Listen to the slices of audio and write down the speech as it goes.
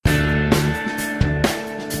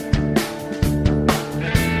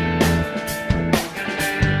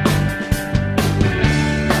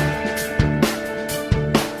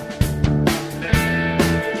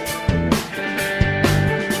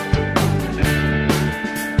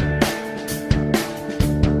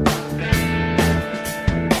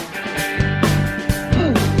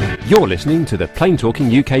You're listening to the Plain Talking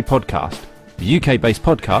UK podcast, the UK-based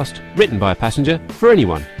podcast written by a passenger for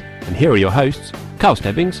anyone. And here are your hosts, Carl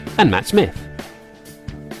Stebbings and Matt Smith.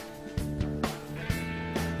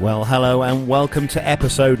 Well, hello and welcome to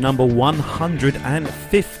episode number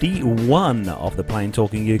 151 of the Plain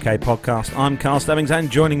Talking UK podcast. I'm Carl Stebbings, and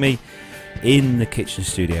joining me in the kitchen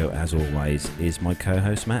studio, as always, is my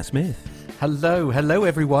co-host Matt Smith. Hello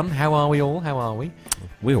everyone. How are we all? How are we?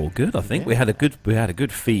 We're all good, I think. Yeah. We had a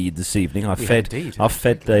good feed this evening. I fed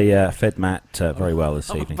Matt very well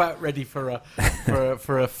this evening. I'm about ready for a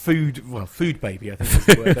food baby. I think is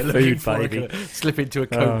the word. They're looking Food baby. Slip into a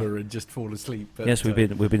coma and just fall asleep. But, yes, we've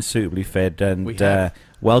been suitably fed, and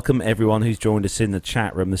welcome everyone who's joined us in the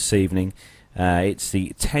chat room this evening. It's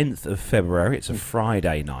the 10th of February. It's a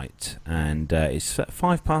Friday night, and it's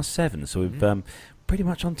 7:05. So we've pretty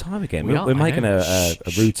much on time again. We're making a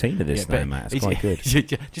routine of this now, Matt. It's quite good.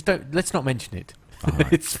 Just don't. Let's not mention it.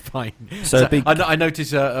 Right. It's fine. So I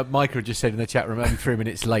noticed Micah just said in the chat room, only 3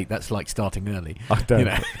 minutes late. That's like starting early. I don't.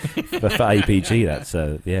 For APG, that's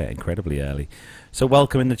incredibly early. So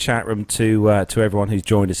welcome in the chat room to everyone who's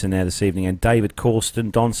joined us in there this evening. And David Corston,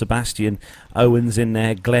 Don Sebastian, Owen's in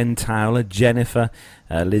there, Glenn Towler, Jennifer,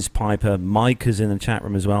 Liz Piper, Micah's in the chat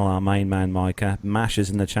room as well, our main man Micah, Masha's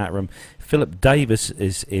in the chat room, Philip Davis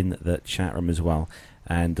is in the chat room as well.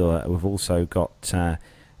 And we've also got,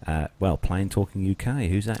 Plain Talking UK.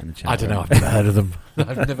 Who's that in the chat room? I don't know, I've never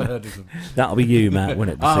heard of them. That'll be you, Matt, won't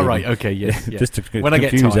it? Right, okay, yes. Yeah. Just to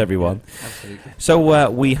confuse everyone. Yeah, absolutely. So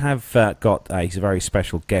we have got a very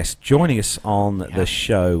special guest joining us on the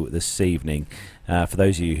show this evening. For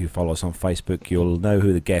those of you who follow us on Facebook, you'll know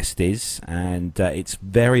who the guest is, and it's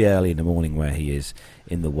very early in the morning where he is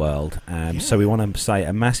in the world. So we want to say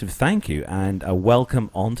a massive thank you and a welcome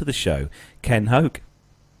onto the show, Ken Hoke.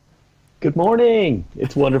 Good morning.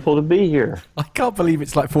 It's wonderful to be here. I can't believe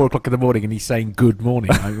it's like 4 o'clock in the morning and he's saying good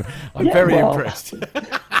morning. I'm very impressed.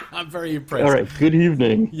 I'm very impressed. All right, good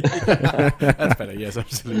evening. That's better, yes,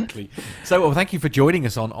 absolutely. So, thank you for joining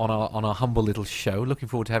us on our humble little show. Looking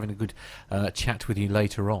forward to having a good chat with you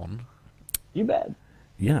later on. You bet.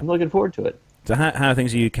 Yeah. I'm looking forward to it. So how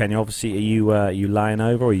things are you, Ken? Obviously, are you laying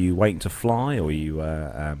over, or are you waiting to fly, or are you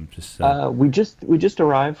just... We just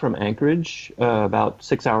arrived from Anchorage about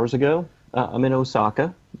 6 hours ago. I'm in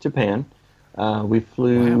Osaka, Japan. We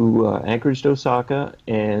flew Anchorage to Osaka,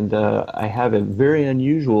 and I have a very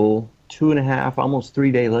unusual 2.5, almost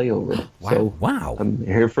 3 day layover. Wow. I'm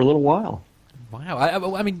here for a little while. Wow.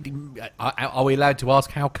 I mean, are we allowed to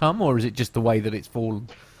ask how come, or is it just the way that it's fallen?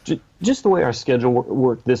 Just the way our schedule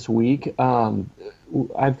worked this week.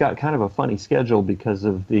 I've got kind of a funny schedule because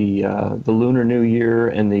of the Lunar New Year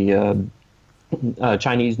and the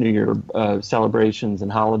Chinese New Year celebrations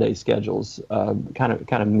and holiday schedules. Kind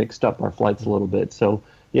of mixed up our flights a little bit. So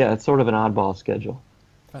yeah, it's sort of an oddball schedule.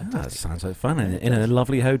 That sounds like fun, in a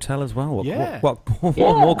lovely hotel as well. What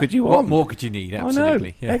more could you want? What more could you need?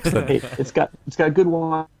 Absolutely. Yeah. Excellent. It's got good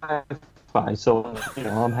Wi-Fi. So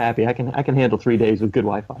I'm happy. I can handle 3 days with good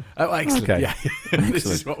Wi-Fi. Oh, excellent! Okay. Yeah. This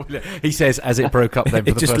is what he says as it broke up. Then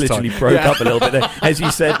for it the just first literally time. broke up a little bit there as you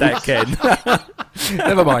said that, Ken.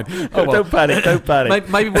 Never mind. Oh, well. Don't panic.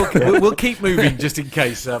 Maybe we'll keep moving just in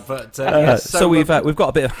case. Yes, so we've got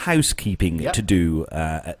a bit of housekeeping to do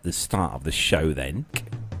at the start of the show then.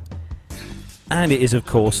 And it is, of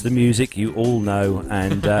course, the music you all know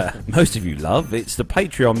and most of you love. It's the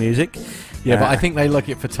Patreon music. Yeah, but I think they like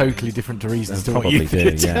it for totally different reasons to what you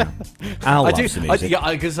do. Yeah, Al loves the music.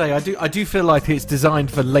 I can say I do feel like it's designed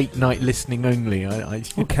for late night listening only.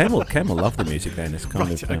 Ken will love the music then. It's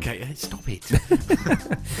kind of okay. Stop it.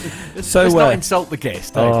 So let's not insult the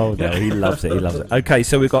guest. Oh no, he loves it. He loves it. Okay,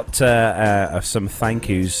 so we've got some thank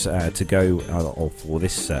yous to go for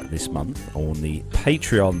this month on the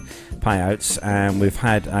Patreon payouts, and we've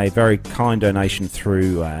had a very kind donation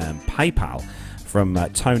through PayPal from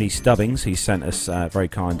Tony Stubbings. He sent us a very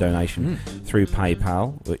kind donation through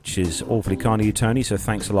PayPal, which is awfully kind of you, Tony, so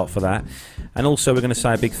thanks a lot for that. And also we're going to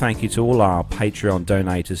say a big thank you to all our Patreon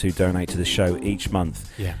donators who donate to the show each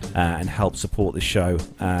month and help support the show.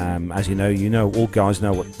 As you know, all guys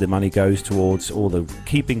know what the money goes towards, all the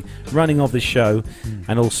keeping running of the show,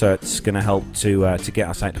 and also it's going to help to get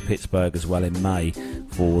us out to Pittsburgh as well in May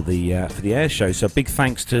for the air show. So big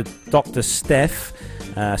thanks to Dr. Steph,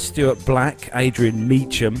 Stuart Black, Adrian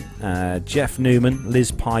Meacham, Jeff Newman,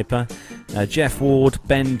 Liz Piper, Jeff Ward,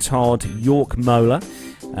 Ben Todd, York Mola,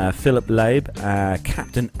 Philip Labe,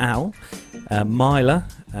 Captain Al, Myla,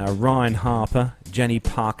 Ryan Harper, Jenny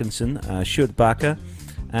Parkinson, Shud Bakker,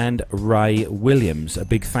 and Ray Williams. A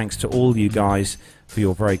big thanks to all you guys for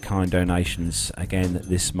your very kind donations again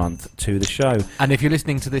this month to the show. And if you're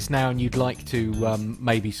listening to this now and you'd like to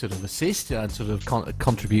maybe sort of assist and sort of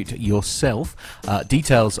contribute yourself,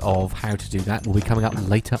 details of how to do that will be coming up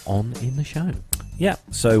later on in the show. Yeah,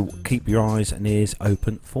 so keep your eyes and ears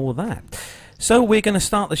open for that. So we're going to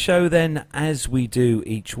start the show then, as we do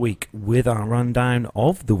each week, with our rundown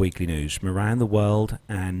of the weekly news from around the world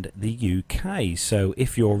and the UK. So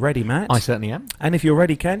if you're ready, Matt. I certainly am. And if you're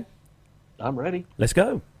ready, Ken. I'm ready. Let's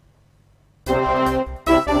go.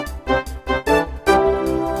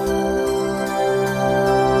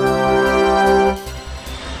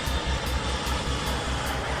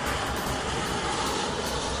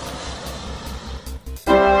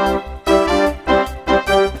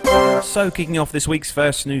 So, kicking off this week's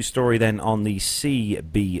first news story then on the cbc.ca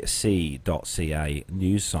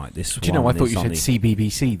news site. This Do you know, I thought you said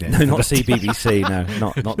CBBC then. No, not CBBC, no,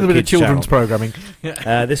 not a the little bit of kids' children's channel. programming.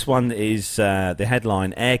 This one is the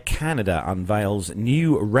headline: Air Canada unveils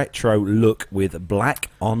new retro look with black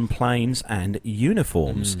on planes and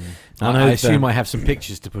uniforms. I assume I have some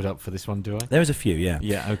pictures to put up for this one, do I? There's a few, yeah.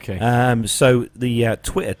 Yeah, okay. So the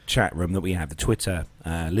Twitter chat room that we have, the Twitter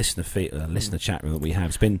listener chat room that we have,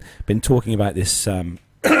 has been talking about this,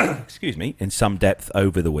 excuse me, in some depth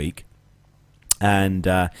over the week, and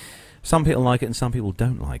some people like it and some people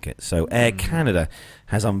don't like it. So Air Canada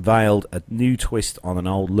has unveiled a new twist on an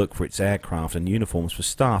old look for its aircraft and uniforms for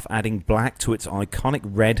staff, adding black to its iconic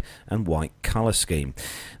red and white colour scheme.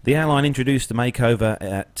 The airline introduced the makeover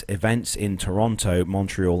at events in Toronto,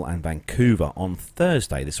 Montreal and Vancouver on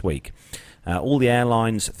Thursday this week. All the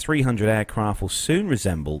airline's 300 aircraft will soon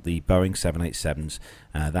resemble the Boeing 787s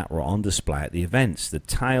that were on display at the events. The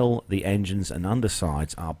tail, the engines and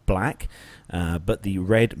undersides are black, but the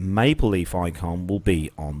red maple leaf icon will be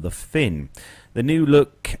on the fin. The new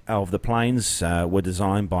look of the planes were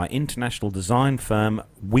designed by international design firm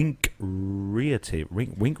Winkreative?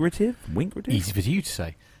 Easy for you to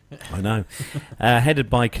say. I know. Headed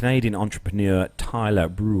by Canadian entrepreneur Tyler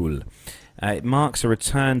Brule. It marks a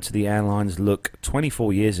return to the airline's look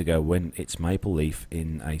 24 years ago when its maple leaf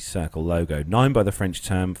in a circle logo, known by the French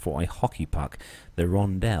term for a hockey puck, the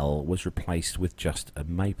rondelle, was replaced with just a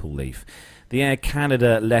maple leaf. The Air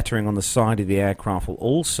Canada lettering on the side of the aircraft will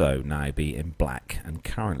also now be in black, and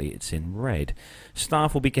currently it's in red.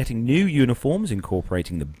 Staff will be getting new uniforms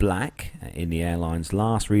incorporating the black. In the airline's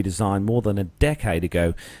last redesign more than a decade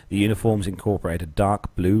ago, the uniforms incorporated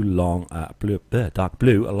dark blue along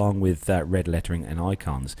with red lettering and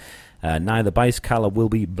icons. Now the base colour will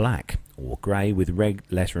be black or grey with red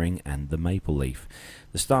lettering and the maple leaf.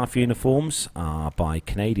 The staff uniforms are by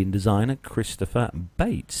Canadian designer Christopher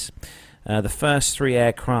Bates. The first 3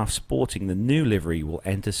 aircraft sporting the new livery will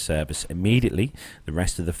enter service immediately. The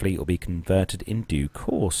rest of the fleet will be converted in due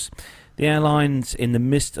course. The airline's in the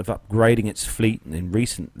midst of upgrading its fleet and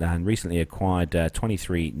recently acquired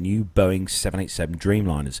 23 new Boeing 787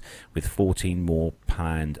 Dreamliners, with 14 more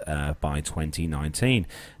planned by 2019,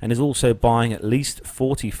 and is also buying at least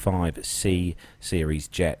 45 C-series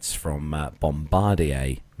jets from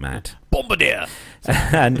Bombardier. Matt. Bombardier!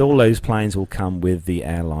 And all those planes will come with the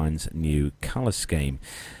airline's new colour scheme.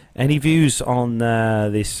 Any views on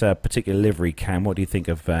this particular livery, Cam? What do you think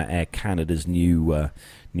of Air Canada's new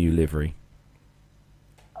livery?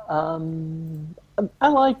 I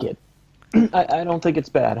like it. I don't think it's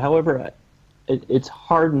bad. However, it's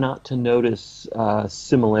hard not to notice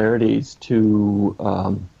similarities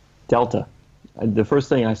to Delta. The first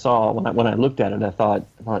thing I saw when I looked at it, I thought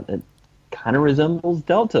it kind of resembles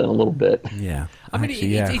Delta a little bit. Yeah. I mean,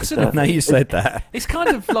 actually, it's sort of, now you said that. It's kind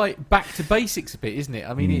of like back to basics a bit, isn't it?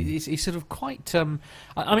 I mean, it's sort of quite.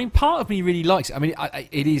 I mean, part of me really likes it. I mean,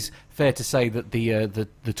 it is fair to say that the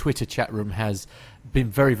Twitter chat room has been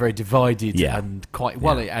very, very divided and quite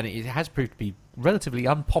well, and it has proved to be relatively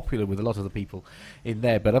unpopular with a lot of the people in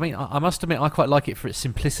there. But I mean, I must admit, I quite like it for its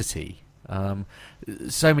simplicity.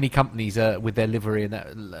 So many companies with their livery and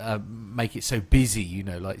that make it so busy, you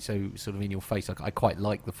know, like so sort of in your face. I quite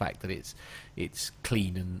like the fact that it's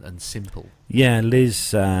clean and simple. Yeah,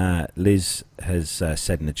 Liz has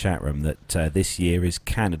said in the chat room that this year is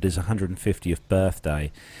Canada's 150th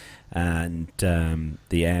birthday, and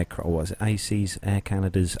the AC's Air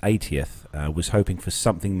Canada's 80th was hoping for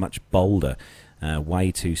something much bolder.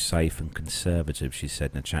 Way too safe and conservative, she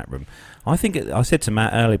said in the chat room. I think I said to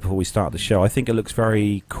Matt earlier before we started the show, I think it looks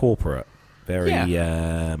very corporate, very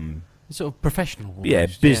sort of professional. Almost. Yeah,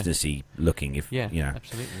 businessy looking. If you know.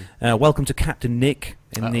 Absolutely. Welcome to Captain Nick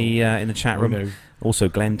in the chat room. No. Also,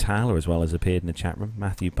 Glenn Taylor as well has appeared in the chat room.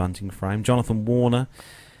 Matthew Bunting Frame, Jonathan Warner,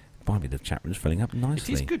 Blimey, the chat room's filling up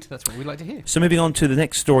nicely. It is good. That's what we like to hear. So moving on to the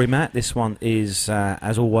next story, Matt. This one is,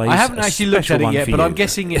 as always, I haven't actually looked at it yet, but you. I'm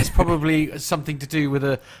guessing it's probably something to do with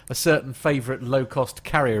a certain favourite low-cost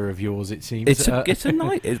carrier of yours, it seems. It's a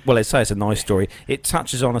nice... let's say it's a nice story. It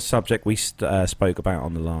touches on a subject we spoke about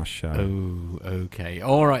on the last show. Oh, okay.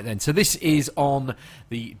 All right, then. So this is on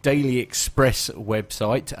the Daily Express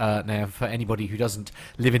website. Now, for anybody who doesn't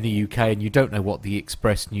live in the UK and you don't know what the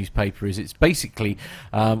Express newspaper is, it's basically...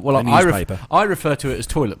 I refer to it as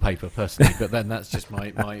toilet paper, personally, but then that's just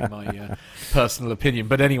my personal opinion.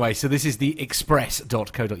 But anyway, so this is the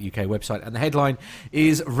express.co.uk website, and the headline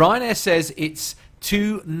is Ryanair says it's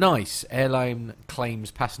too nice. Airline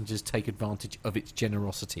claims passengers take advantage of its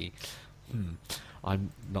generosity.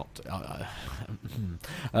 I'm not...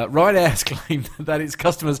 Ryanair has claimed that its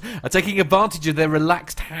customers are taking advantage of their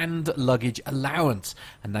relaxed hand luggage allowance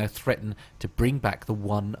and now threaten to bring back the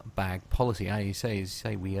one-bag policy. As you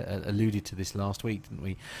say, we alluded to this last week, didn't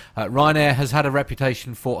we? Ryanair has had a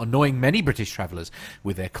reputation for annoying many British travellers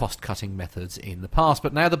with their cost-cutting methods in the past,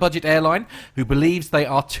 but now the budget airline, who believes they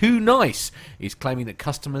are too nice, is claiming that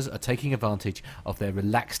customers are taking advantage of their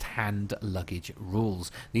relaxed hand luggage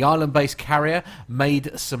rules. The island-based carrier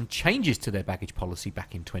made some changes to their baggage policy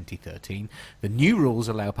back in 2013. The new rules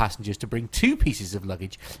allow passengers to bring 2 pieces of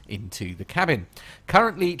luggage into the cabin.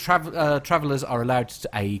 Currently, travellers are allowed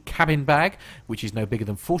a cabin bag, which is no bigger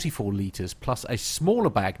than 44 litres, plus a smaller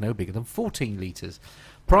bag no bigger than 14 litres.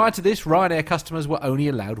 Prior to this, Ryanair customers were only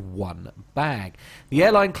allowed 1 bag. The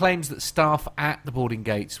airline claims that staff at the boarding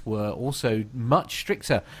gates were also much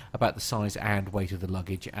stricter about the size and weight of the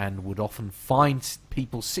luggage and would often fine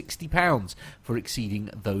people £60 for exceeding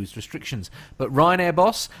those restrictions. But Ryanair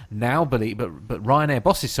bosses now believe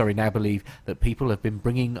that people have been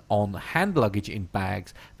bringing on hand luggage in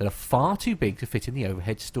bags that are far too big to fit in the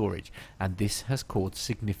overhead storage, and this has caused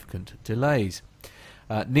significant delays.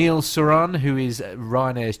 Neil Suran, who is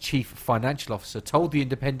Ryanair's chief financial officer, told The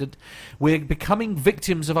Independent, "We're becoming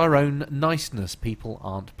victims of our own niceness. People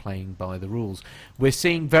aren't playing by the rules. We're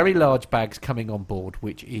seeing very large bags coming on board,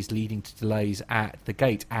 which is leading to delays at the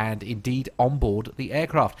gate and indeed on board the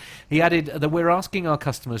aircraft." He added that we're asking our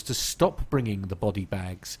customers to stop bringing the body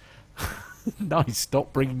bags. Nice,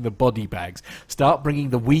 stop bringing the body bags. Start bringing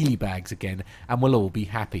the wheelie bags again, and we'll all be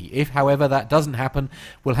happy. If, however, that doesn't happen,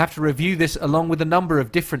 we'll have to review this along with a number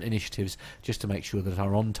of different initiatives just to make sure that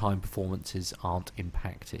our on-time performances aren't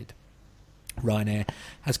impacted. Ryanair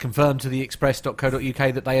has confirmed to the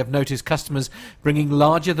express.co.uk that they have noticed customers bringing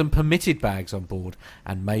larger than permitted bags on board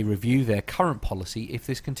and may review their current policy if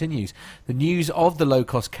this continues. The news of the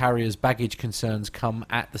low-cost carrier's baggage concerns come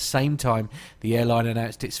at the same time the airline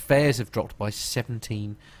announced its fares have dropped by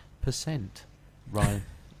 17%. Ryan?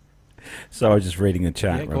 So I was just reading the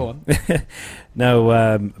chat room. Go on.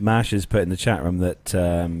 No, Mash has put in the chat room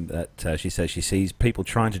that she says she sees people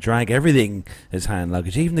trying to drag everything as hand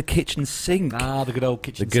luggage, even the kitchen sink. Ah, the good old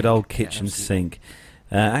kitchen sink. The good old kitchen sink.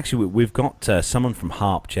 Actually, we've got someone from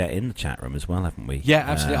Harpjet in the chat room as well, haven't we? Yeah,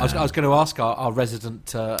 absolutely. I was going to ask our resident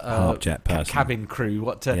Harpjet person, cabin crew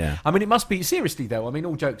what. I mean, it must be seriously though. I mean,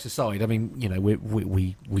 all jokes aside. I mean, you know,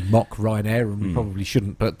 we mock Ryanair and we probably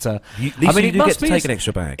shouldn't. But I mean, it must get to take an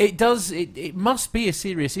extra bag. It does. It must be a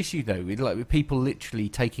serious issue though. Like with people literally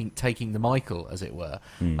taking the Michael, as it were,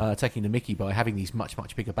 taking the Mickey by having these much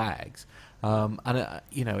bigger bags. You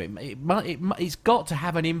know, it's got to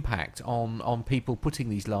have an impact on people putting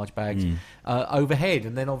these large bags overhead,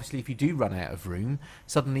 and then obviously if you do run out of room,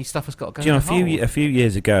 suddenly stuff has got to go. Do you know, a few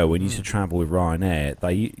years ago when you used to travel with Ryanair,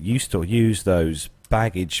 they used to use those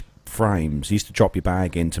baggage frames. You used to drop your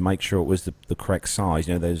bag in to make sure it was the correct size.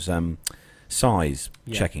 You know, those size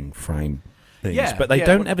checking frame things. Yeah, but they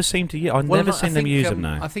don't ever seem to use. I've never seen them use them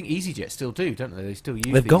now. I think EasyJet still do, don't they? They still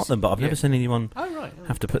use. They've got them, but I've never seen anyone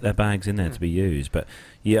have to put their bags in there to be used. But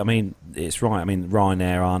yeah, I mean, it's right. I mean,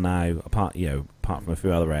 Ryanair are now apart from a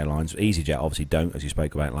few other airlines. EasyJet obviously don't, as you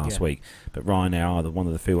spoke about last week. But Ryanair are one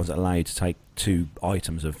of the few ones that allow you to take 2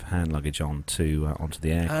 items of hand luggage onto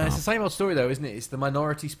the aircraft. It's the same old story, though, isn't it? It's the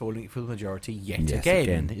minority spoiling it for the majority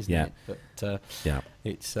again, isn't it? But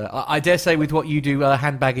it's. I dare say, with what you do,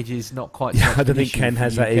 hand baggage is not quite. I don't think Ken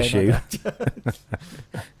has that issue.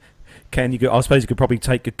 Ken, I suppose you could probably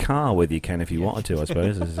take a car with you, Ken, if you wanted to. I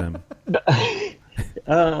suppose.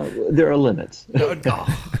 There are limits.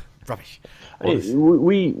 Rubbish.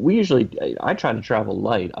 We usually, I try to travel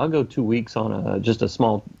light. I'll go 2 weeks on just a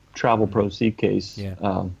small Travel Pro suitcase,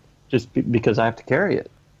 just because I have to carry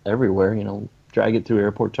it everywhere. You know, drag it through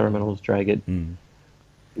airport terminals, drag it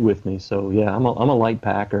with me. So yeah, I'm a light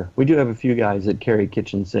packer. We do have a few guys that carry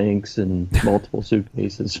kitchen sinks and multiple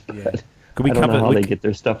suitcases. But I don't know how they get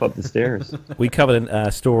their stuff up the stairs. We covered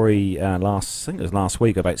a story last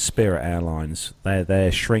week about Spirit Airlines.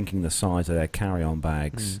 They're shrinking the size of their carry-on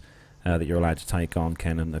bags that you're allowed to take on.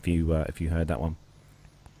 Ken, and have you heard that one?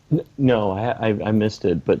 No, I missed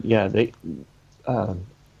it. But yeah, that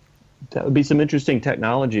would be some interesting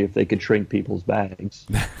technology if they could shrink people's bags.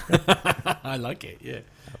 I like it. Yeah,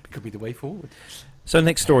 could be the way forward. So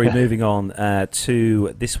next story, moving on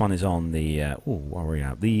to this one is on the where are we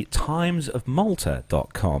at? The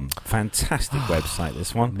timesofmalta.com. Fantastic website,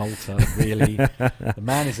 this one. Malta, really. The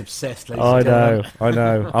man is obsessed, ladies I and gentlemen.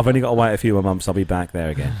 know. I've only got to wait a few more months. I'll be back there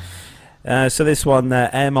again. So this one,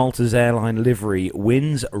 Air Malta's airline livery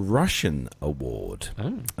wins Russian award.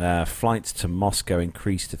 Flights to Moscow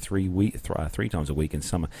increased to three times a week in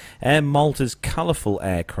summer. Air Malta's colourful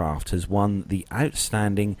aircraft has won the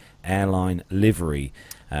Outstanding Airline Livery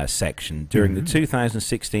section during the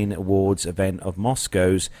 2016 awards event of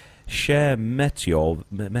Moscow's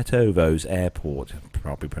Sheremetyevo's airport.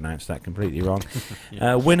 Probably pronounced that completely wrong.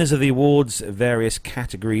 Winners of the awards' various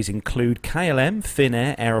categories include KLM,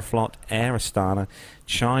 Finnair, Aeroflot, Air Astana,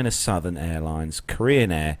 China Southern Airlines,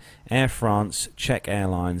 Korean Air, Air France, Czech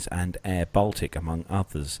Airlines, and Air Baltic, among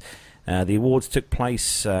others. The awards took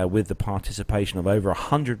place with the participation of over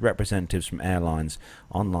 100 representatives from airlines,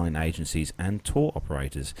 online agencies, and tour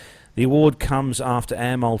operators. The award comes after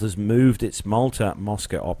Air Malta's moved its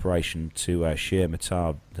Malta-Moscow operation to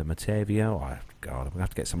Sheremetyevo. God, I'm going to have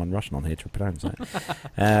to get someone Russian on here to pronounce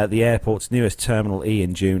that. The airport's newest Terminal E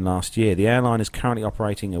in June last year. The airline is currently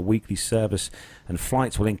operating a weekly service, and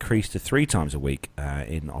flights will increase to 3 times a week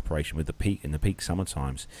in operation with the peak summer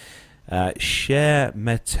times.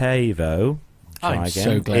 Sheremetyevo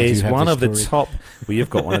is one of the top. Well, you've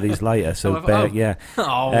got one of these later, so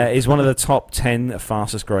is one of the top 10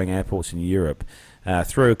 fastest growing airports in Europe.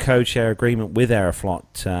 Through a code-share agreement with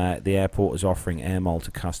Aeroflot, the airport is offering Air Malta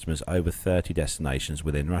customers over 30 destinations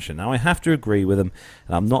within Russia. Now, I have to agree with them,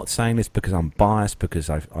 and I'm not saying this because I'm biased, because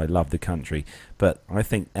I love the country, but I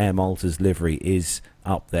think Air Malta's livery is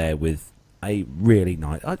up there with a really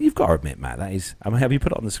nice. You've got to admit, Matt, that is. Have you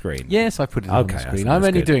put it on the screen? Yes, I put it on the screen. I'm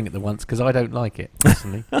only doing it the once because I don't like it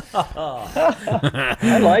personally.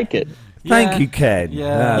 I like it. Thank you, Ken.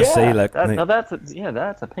 See, look, that's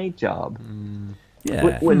a paint job.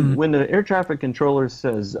 Yeah. When the air traffic controller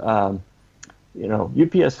says, UPS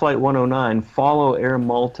flight 109, follow Air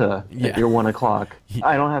Malta at your 1 o'clock.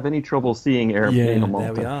 I don't have any trouble seeing Air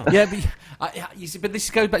Malta. There we are. Yeah, but this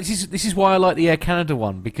goes back. This is why I like the Air Canada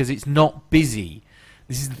one, because it's not busy.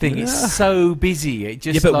 This is the thing; it's so busy. It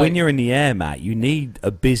just but when you're in the air, Matt, you need a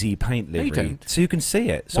busy paint livery, you don't. So you can see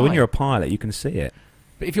it. So when you're a pilot, you can see it.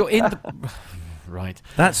 But if you're in the right,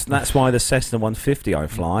 that's why the Cessna 150 I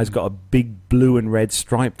fly has got a big blue and red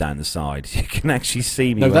stripe down the side. You can actually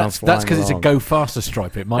see me. No, that's because it's a go faster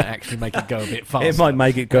stripe. It might actually make it go a bit faster. It might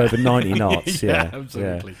make it go over 90 knots. Yeah,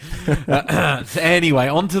 absolutely. So anyway,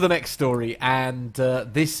 on to the next story, and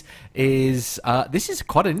this is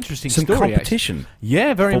quite an interesting story. Some competition. Actually.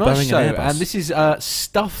 Yeah, very much Boeing so. And this is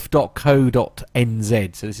stuff.co.nz.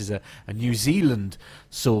 So this is a New Zealand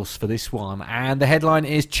source for this one, and the headline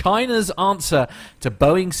is China's answer to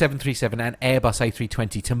Boeing 737 and Airbus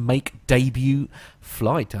A320 to make debut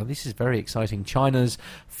flight. Now, this is very exciting. China's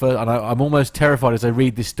first, and I'm almost terrified as I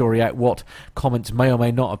read this story out what comments may or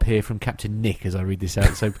may not appear from Captain Nick as I read this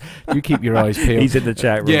out, so you keep your eyes peeled. He's in the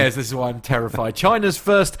chat room. Yes, this is why I'm terrified. China's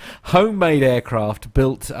first homemade aircraft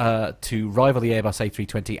built to rival the Airbus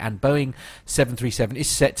A320 and Boeing 737 is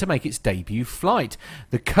set to make its debut flight.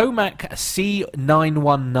 The Comac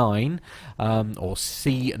C919 or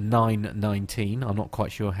C919, I'm not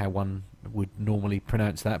quite sure how one would normally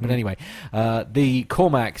pronounce that, but anyway, the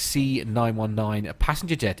Comac C919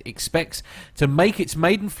 passenger jet expects to make its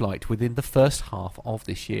maiden flight within the first half of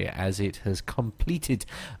this year, as it has completed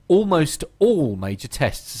almost all major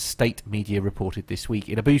tests, state media reported this week,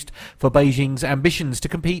 in a boost for Beijing's ambitions to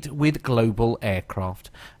compete with global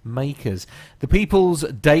aircraft makers. The People's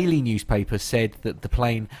Daily newspaper said that the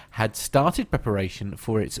plane had started preparation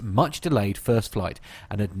for its much delayed first flight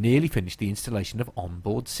and had nearly finished the installation of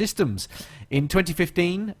onboard systems. In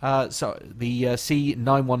 2015, the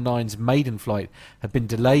C919's maiden flight had been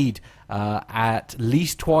delayed at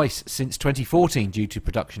least twice since 2014 due to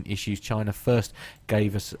production issues. China first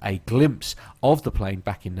gave us a glimpse of the plane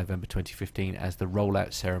back in November 2015 as the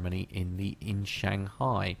rollout ceremony in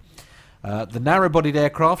Shanghai. The narrow-bodied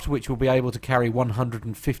aircraft, which will be able to carry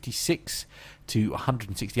 156 to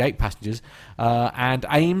 168 passengers, and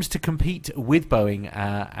aims to compete with Boeing,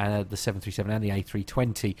 the 737 and the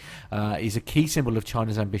A320, is a key symbol of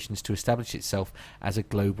China's ambitions to establish itself as a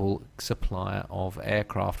global supplier of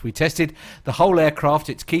aircraft. We tested the whole aircraft,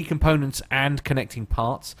 its key components and connecting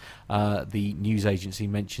parts. The news agency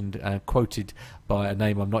mentioned, quoted by a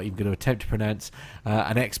name I'm not even going to attempt to pronounce,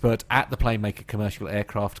 an expert at the Planemaker Commercial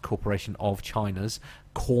Aircraft Corporation of China's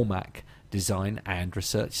Cormac Design and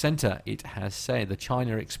Research Centre. It has said the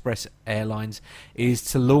China Express Airlines is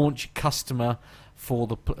to launch customer for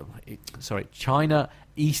the China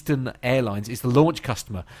Eastern Airlines is the launch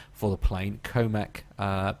customer for the plane. Comac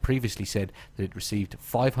previously said that it received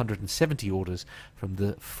 570 orders for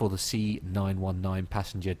the C919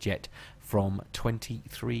 passenger jet from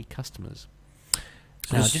 23 customers.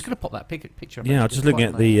 So now, I'm just going to pop that picture up. Yeah, I'm just looking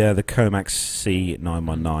at the Comac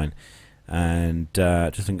C919 and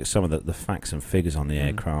just looking at some of the facts and figures on the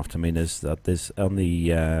aircraft. I mean, there's on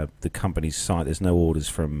the company's site, there's no orders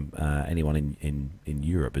from anyone in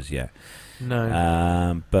Europe as yet.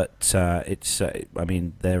 No. But it's I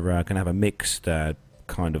mean, they're going to have a mixed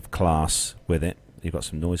kind of class with it. You've got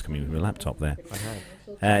some noise coming from your laptop there.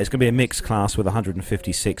 It's going to be a mixed class with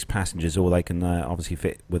 156 passengers, or they can obviously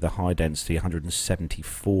fit with a high density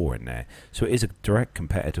 174 in there. So it is a direct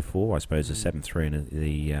competitor for, I suppose, the 73 and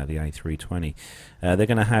the A320. They're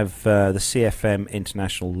going to have the CFM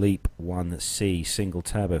International LEAP 1C single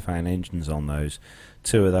turbofan engines on those.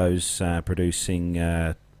 Two of those producing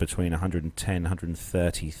between 110 and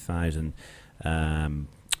 130,000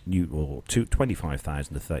 or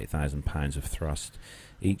 25,000 to 30,000 pounds of thrust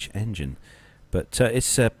each engine. But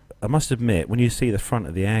it's I must admit, when you see the front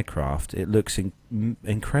of the aircraft, it looks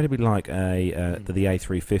incredibly like the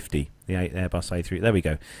A350, the Airbus A3. There we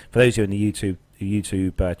go. For those of you in the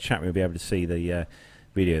YouTube chat, we'll be able to see the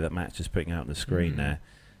video that Matt's just putting out on the screen there.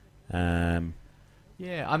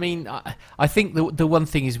 Yeah, I mean, I think the one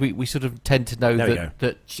thing is we sort of tend to know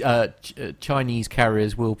that Chinese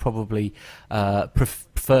carriers will probably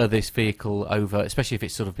prefer this vehicle over, especially if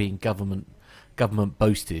it's sort of being government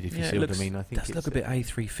boasted, if you see what I mean. I think it does look a bit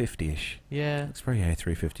A350-ish. Yeah, it's very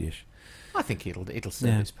A350-ish. I think it'll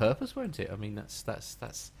serve its purpose, won't it? I mean, that's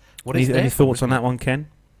what it's there. Any thoughts on that one, Ken?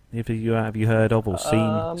 Have you heard of or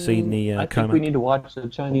seen the? I think we need to watch the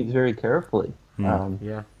Chinese very carefully.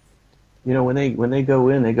 Yeah. You know, when they go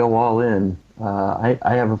in, they go all in. I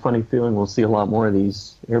have a funny feeling we'll see a lot more of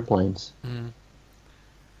these airplanes.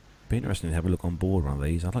 Be interesting to have a look on board one of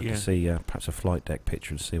these. I'd like to see perhaps a flight deck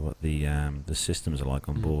picture and see what the systems are like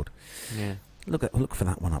on board. Yeah, look for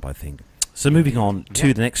that one up, I think. So moving on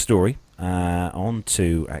to the next story, on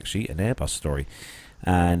to actually an Airbus story,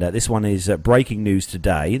 and this one is breaking news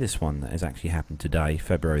today. This one has actually happened today,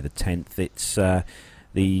 February the 10th. It's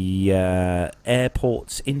the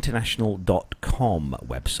airportsinternational.com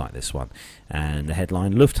website, this one, and the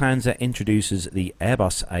headline: Lufthansa introduces the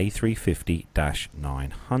Airbus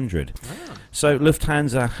A350-900. So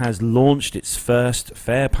Lufthansa has launched its first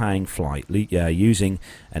fare-paying flight using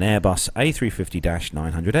an Airbus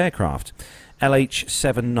A350-900 aircraft.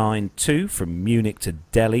 LH792 from Munich to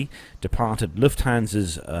Delhi departed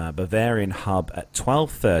Lufthansa's Bavarian hub at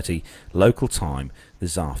 12:30 local time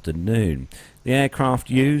this afternoon. The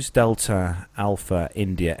aircraft used, Delta Alpha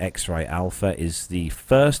India X-Ray Alpha, is the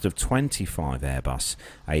first of 25 Airbus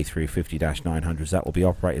A350-900s that will be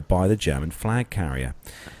operated by the German flag carrier.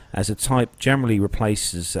 As a type generally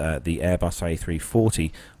replaces the Airbus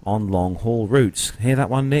A340 on long-haul routes. Hear that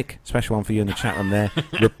one, Nick? Special one for you in the chat room there.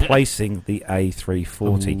 Replacing the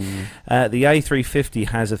A340. The A350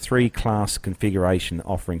 has a three-class configuration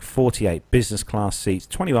offering 48 business class seats,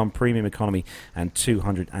 21 premium economy, and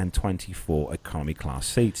 224 economy class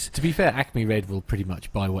seats. To be fair, Acme Red will pretty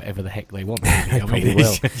much buy whatever the heck they want. They probably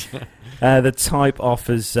will. The type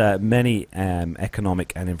offers many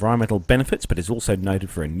economic and environmental benefits, but is also noted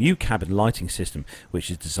for a new cabin lighting system, which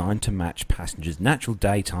is designed to match passengers' natural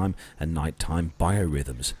daytime and nighttime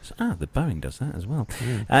biorhythms. So, the Boeing does that as well.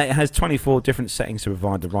 It has 24 different settings to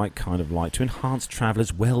provide the right kind of light to enhance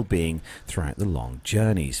travellers' well-being throughout the long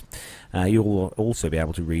journeys. You'll also be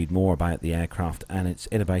able to read more about the aircraft and its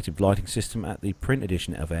innovative lighting system at the print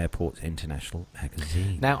edition of Airports International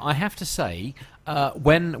magazine. Now, I have to say,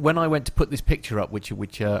 When I went to put this picture up, which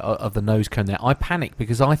of the nose cone there, I panicked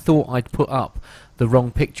because I thought I'd put up the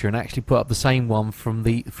wrong picture and actually put up the same one from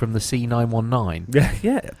the C919.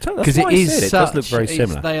 Yeah. Because it does look very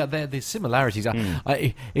similar. They're the similarities.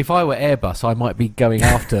 If I were Airbus, I might be going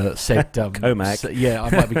after said Comac. I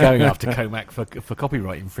might be going after Comac for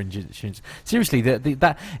copyright infringements. Seriously,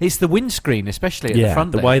 that it's the windscreen, especially at the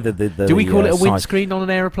front. The there. way that the do we call it a windscreen on an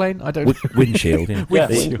aeroplane? I don't. Windshield.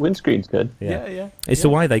 Windscreen's good. Yeah. It's the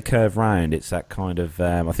way they curve round. It's that kind of.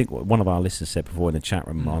 I think one of our listeners said before in the chat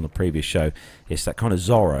room on the previous show. It's that kind of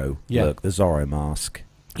Zorro look, the Zorro mask.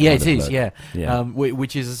 Yeah, it is. Look. Yeah.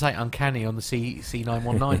 Which is, as I say, uncanny on the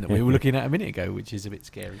C919 that we were looking at a minute ago, which is a bit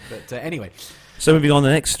scary. But anyway. So moving on, the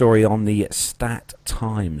next story on the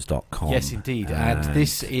StatTimes.com. Yes, indeed. And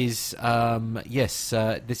this is,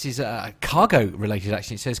 this is cargo related,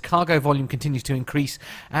 actually. It says cargo volume continues to increase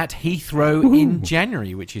at Heathrow in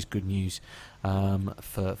January, which is good news.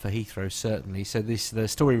 For Heathrow, certainly. So the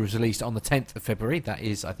story was released on the 10th of February. That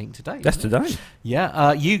is, I think, today. That's today.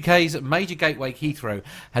 Yeah. UK's major gateway, Heathrow,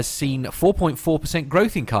 has seen 4.4%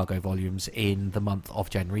 growth in cargo volumes in the month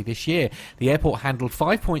of January this year. The airport handled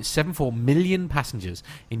 5.74 million passengers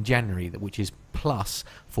in January, which is plus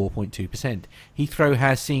 4.2%. Heathrow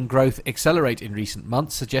has seen growth accelerate in recent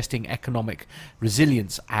months, suggesting economic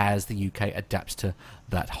resilience as the UK adapts to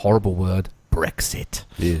that horrible word, Brexit.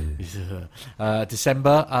 Yeah.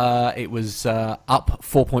 December, it was up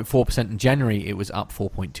 4.4%. In January, it was up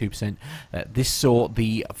 4.2%. This saw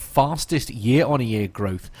the fastest year-on-year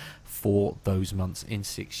growth for those months in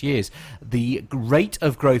 6 years. The rate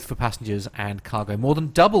of growth for passengers and cargo more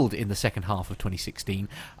than doubled in the second half of 2016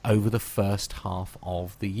 over the first half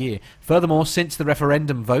of the year. Furthermore, since the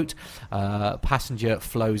referendum vote, passenger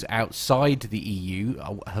flows outside the EU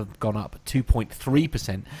have gone up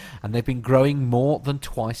 2.3%, and they've been growing more than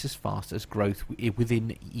twice as fast as growth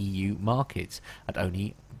within EU markets at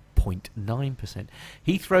only 0.9%.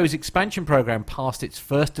 Heathrow's expansion programme passed its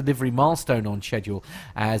first delivery milestone on schedule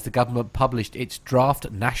as the government published its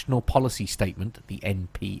draft National Policy Statement, the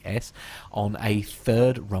NPS, on a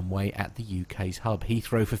third runway at the UK's hub.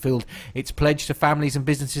 Heathrow fulfilled its pledge to families and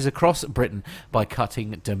businesses across Britain by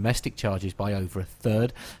cutting domestic charges by over a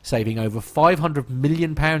third, saving over £500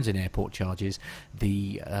 million in airport charges.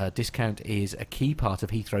 The discount is a key part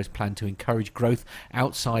of Heathrow's plan to encourage growth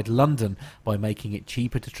outside London by making it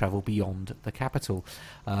cheaper to travel beyond the capital.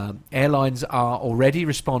 Airlines are already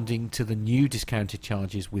responding to the new discounted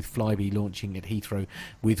charges, with Flybe launching at Heathrow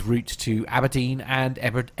with routes to Aberdeen and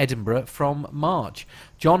Edinburgh from March.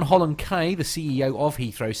 John Holland-Kaye, the CEO of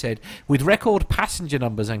Heathrow, said, "With record passenger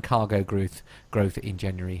numbers and cargo growth in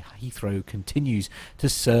January, Heathrow continues to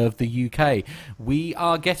serve the UK. We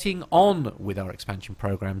are getting on with our expansion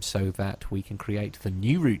programme so that we can create the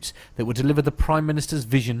new routes that will deliver the Prime Minister's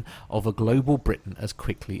vision of a global Britain as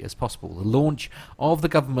quickly as possible. The launch of the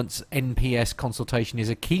government's NPS consultation is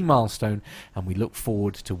a key milestone, and we look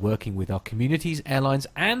forward to working with our communities, airlines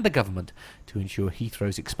and the government to ensure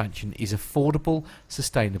Heathrow's expansion is affordable,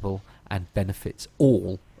 sustainable and benefits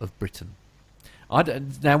all of Britain."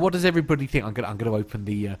 Now, what does everybody think? I'm going to open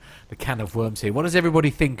the can of worms here. What does everybody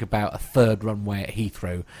think about a third runway at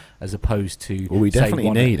Heathrow as opposed to? Well, we definitely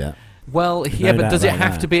need it. Well, There's yeah, no but doubt does it about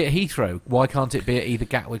have that. to be at Heathrow? Why can't it be at either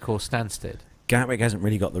Gatwick or Stansted? Gatwick hasn't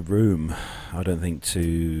really got the room, I don't think,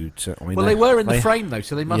 to I mean, Well, they were in the frame though,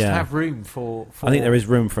 so they must Yeah. have room for. I think there is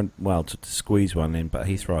room for to squeeze one in, but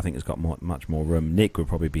Heathrow I think has got much more room. Nick would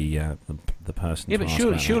probably be the person. Yeah, to but ask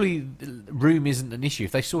about that. surely room isn't an issue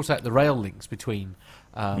if they sort out the rail links between.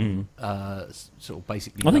 Sort of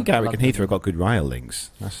basically. I think Gatwick and London. Heathrow have got good rail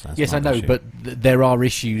links. That's Yes, I not an know, issue. but there are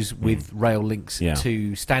issues with rail links Yeah.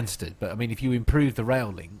 to Stansted. But I mean, if you improve the rail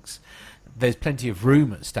links, there's plenty of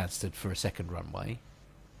room at Stansted for a second runway.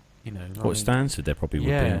 You know, What Stansted there probably would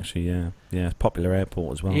be Yeah. actually, yeah. It's a popular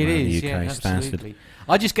airport as well it around is, the UK, yeah, Stansted. absolutely.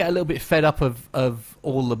 I just get a little bit fed up of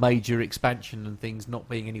all the major expansion and things not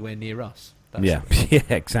being anywhere near us. That's Yeah, it. yeah,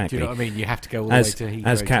 Do exactly. you know what I mean? You have to go all the As way to Heathrow.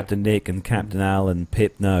 as Captain Nick and Captain Al and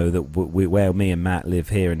Pip know that where me and Matt live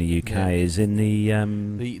here in the UK Yeah. is in the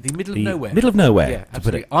the middle of nowhere. Middle of nowhere. Yeah, to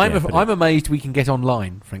put absolutely. it, I'm amazed we can get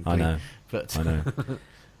online, frankly. I know. But I know.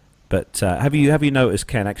 But have you noticed,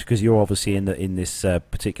 Ken? Actually, because you're obviously in this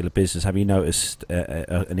particular business, have you noticed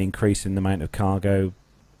an increase in the amount of cargo,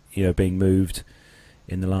 being moved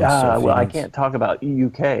in the last? Sort of few Well, I months? can't talk about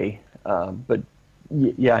UK, but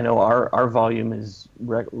yeah, I know our volume is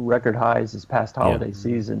record highs this past holiday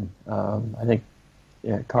season. I think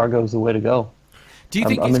cargo is the way to go. do you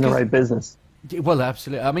think I'm it's in the 'cause- right business? Well,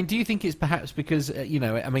 absolutely. I mean, do you think it's perhaps because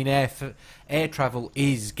air travel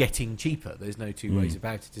is getting cheaper? There's no two ways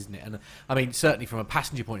about it, isn't it? And I mean, certainly from a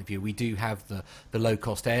passenger point of view, we do have the low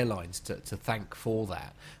cost airlines to thank for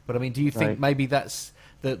that. But I mean, do you think maybe that's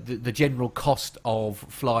the general cost of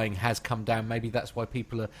flying has come down? Maybe that's why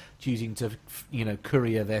people are choosing to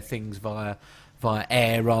courier their things via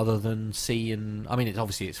air rather than sea. And I mean,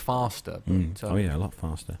 it's faster. But, a lot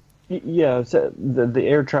faster. Yeah, so the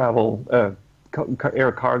air travel.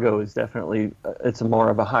 Air cargo is definitely it's more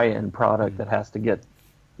of a high-end product that has to get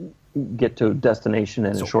to a destination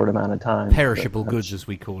in a short amount of time. Perishable goods, as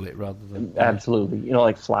we call it, rather than absolutely.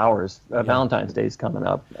 Like flowers. Valentine's Day is coming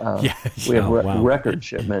up. We have record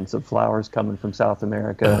shipments of flowers coming from South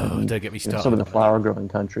America. And, don't get me started. Some of the flower-growing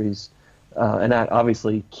countries, and that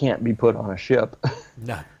obviously can't be put on a ship.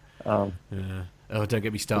 No. Oh, don't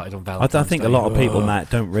get me started on Valentine's Day. I think a lot of people, Matt,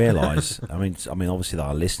 don't realise. I mean, obviously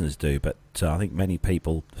our listeners do, but I think many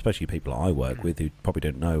people, especially people I work with, who probably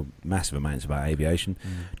don't know massive amounts about aviation,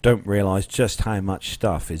 don't realise just how much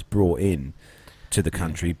stuff is brought in to the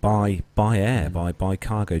country by air, by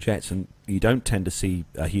cargo jets, and you don't tend to see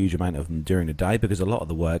a huge amount of them during the day because a lot of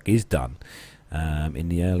the work is done in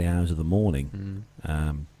the early hours of the morning.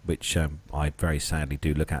 Which I very sadly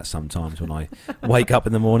do look at sometimes when I wake up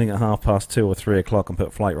in the morning at 2:30 or 3 o'clock and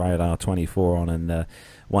put Flight Radar 24 on and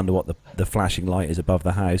wonder what the flashing light is above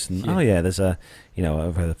the house. And there's a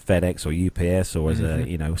FedEx or UPS or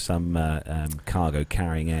some cargo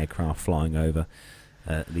carrying aircraft flying over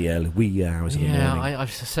the early wee hours of the morning. Yeah,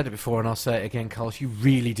 I've said it before and I'll say it again, Carlos. You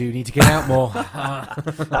really do need to get out more.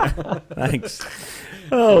 Thanks.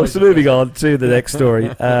 So moving on to the next story.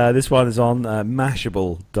 This one is on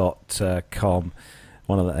Mashable.com.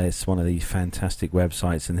 It's one of the fantastic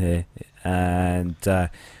websites in here, and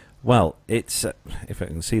it's if I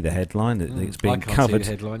can see the headline, it's being covered.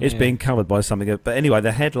 It's being covered by something. But anyway,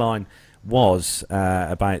 the headline was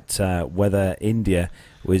about whether India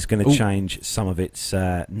was going to change some of its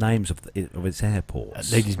names of its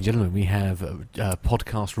airports. Ladies and gentlemen, we have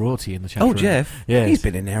podcast royalty in the chat room. Oh, Jeff. Yes. He's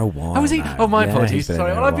been in there a while. Oh, is he? Now. Oh, my apologies.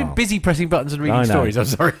 Sorry. I've been busy pressing buttons and reading stories. I'm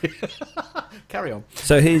sorry. Carry on.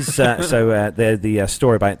 So the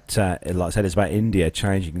story about, like I said, is about India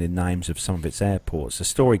changing the names of some of its airports. The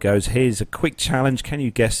story goes, here's a quick challenge. Can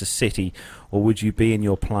you guess a city, or would you be in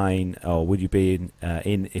your plane, or would you be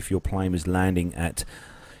in if your plane was landing at...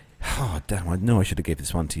 Oh, damn, I know I should have given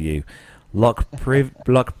this one to you. Lokpriya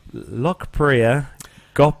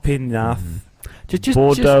Gopinath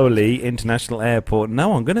Bordoli International Airport.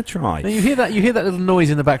 No, I'm going to try. Now you hear that little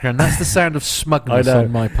noise in the background? That's the sound of smugness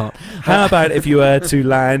on my part. How about if you were to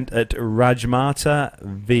land at Rajmata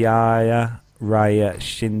Via Raya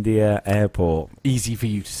Scindia Airport? Easy for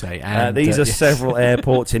you to say. These are several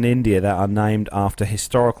airports in India that are named after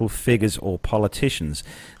historical figures or politicians.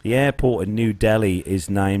 The airport in New Delhi is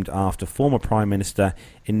named after former Prime Minister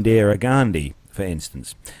Indira Gandhi, for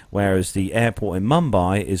instance, whereas the airport in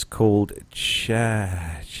Mumbai is called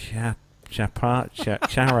Chhatrapati.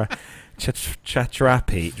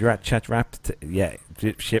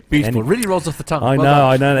 Beautiful. Really rolls off the tongue. I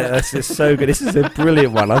know. That's just so good. This is a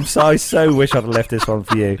brilliant one. I so wish I'd have left this one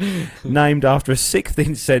for you. Named after a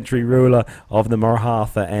 16th century ruler of the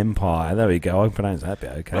Maratha Empire. There we go. I can pronounce that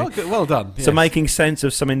bit okay. Well done. Yes. So making sense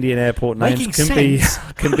of some Indian airport names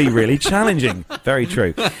can be really challenging. Very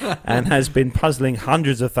true. And has been puzzling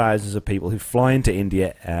hundreds of thousands of people who fly into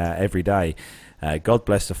India every day. God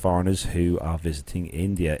bless the foreigners who are visiting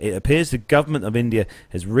India. It appears the government of India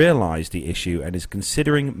has realised the issue and is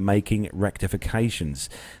considering making rectifications.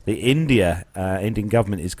 The Indian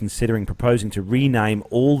government is considering proposing to rename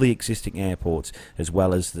all the existing airports as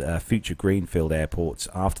well as the future greenfield airports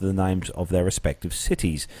after the names of their respective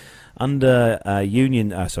cities. Under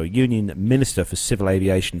Union Minister for Civil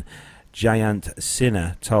Aviation Jayant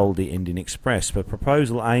Sinha told the Indian Express, the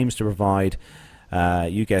proposal aims to provide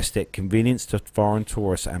you guessed it, convenience to foreign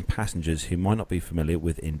tourists and passengers who might not be familiar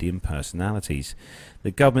with Indian personalities.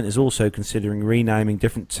 The government is also considering renaming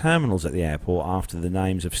different terminals at the airport after the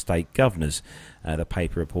names of state governors, the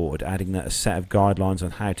paper reported, adding that a set of guidelines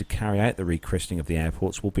on how to carry out the rechristening of the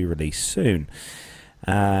airports will be released soon.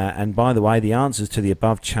 And by the way, the answers to the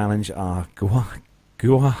above challenge are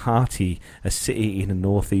Guwahati, a city in the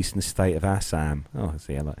northeastern state of Assam,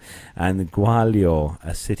 and Gwalior,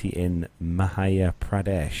 a city in Madhya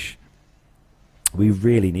Pradesh. We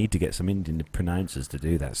really need to get some Indian pronouncers to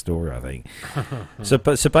do that story, I think. So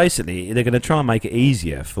basically, they're going to try and make it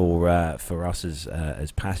easier for us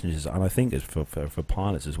as passengers, and I think as for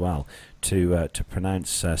pilots as well, to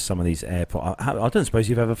pronounce some of these airports. I don't suppose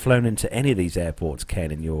you've ever flown into any of these airports,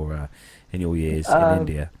 Ken, in your years in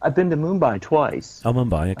India. I've been to Mumbai twice. Oh,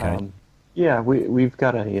 Mumbai, okay. Yeah, we've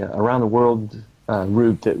got a around the world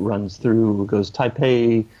route that runs through, goes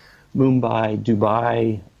Taipei, Mumbai,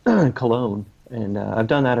 Dubai, Cologne. And I've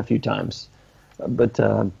done that a few times. But,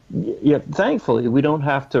 yeah, thankfully, we don't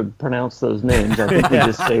have to pronounce those names. I think we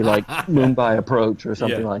just say, like, Mumbai Approach or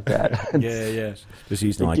something like that. Yeah. Just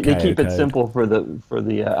use They keep it simple for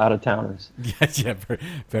the out-of-towners. Yes, yeah, very,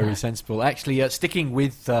 very sensible. Actually, sticking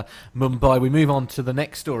with Mumbai, we move on to the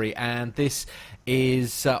next story, and this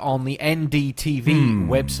is on the NDTV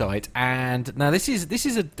website. And now this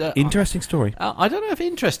is a interesting story. I don't know if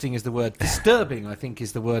interesting is the word. Disturbing, I think,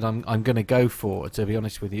 is the word I'm going to go for. To be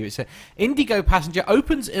honest with you, it's Indigo passenger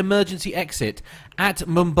opens emergency exit at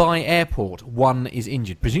Mumbai airport. One is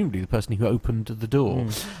injured, presumably the person who opened the door.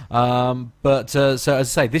 So as I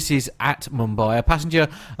say, this is at Mumbai. A passenger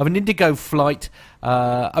of an Indigo flight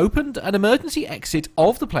opened an emergency exit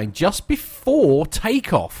of the plane just before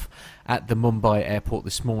takeoff at the Mumbai airport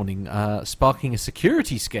this morning, sparking a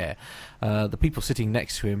security scare. The people sitting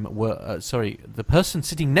next to him were... the person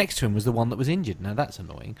sitting next to him was the one that was injured. Now, that's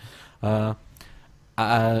annoying. So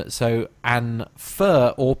an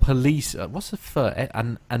FIR or police... what's a FIR?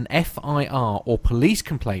 An FIR or police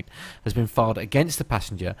complaint has been filed against the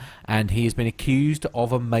passenger, and he has been accused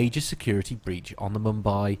of a major security breach on the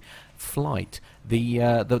Mumbai flight.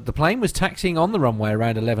 The plane was taxiing on the runway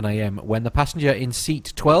around 11 a.m. when the passenger in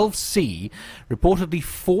seat 12C reportedly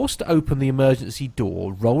forced open the emergency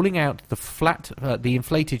door, rolling out the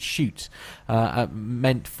inflated chutes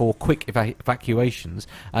meant for quick evacuations.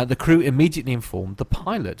 The crew immediately informed the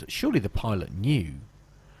pilot. Surely the pilot knew.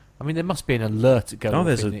 I mean, there must be an alert going off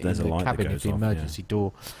in the cabin if the emergency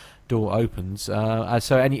door opens.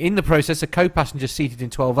 In the process, a co-passenger seated in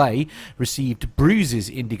 12A received bruises,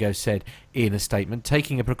 Indigo said in a statement.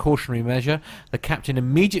 Taking a precautionary measure, the captain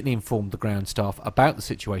immediately informed the ground staff about the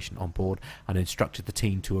situation on board and instructed the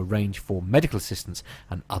team to arrange for medical assistance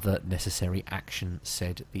and other necessary action,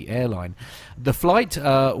 said the airline. The flight,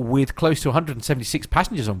 with close to 176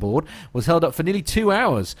 passengers on board, was held up for nearly 2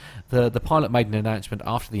 hours. The pilot made an announcement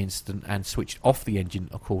after the incident and switched off the engine,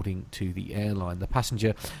 according to the airline. The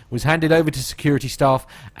passenger was handed over to security staff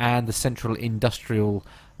and the Central Industrial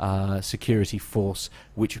Security Force,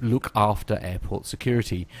 which look after airport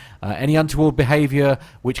security. Any untoward behaviour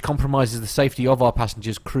which compromises the safety of our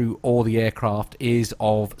passengers, crew or the aircraft is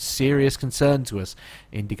of serious concern to us.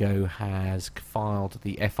 Indigo has filed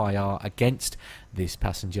the FIR against this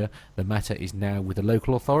passenger. The matter is now with the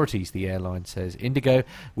local authorities, the airline says. Indigo,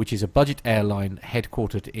 which is a budget airline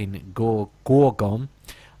headquartered in Gurgaon,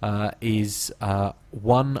 is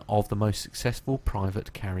one of the most successful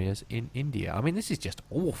private carriers in India. I mean, this is just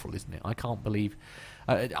awful, isn't it? I can't believe...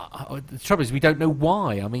 the trouble is we don't know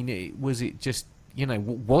why. I mean, was it just,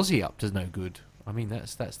 was he up to no good? I mean,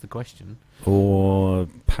 that's the question. Or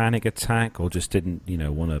panic attack, or just didn't,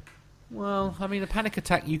 want to... Well, I mean, a panic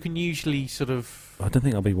attack, you can usually sort of... I don't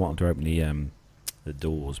think I'll be wanting to open the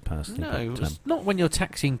doors, personally. No, it's not when you're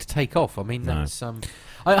taxiing to take off. I mean, that's...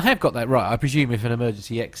 I have got that right. I presume if an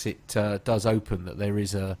emergency exit does open, that there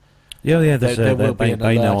is a... Yeah. There will be an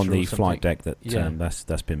alert. They know on the flight deck that Yeah.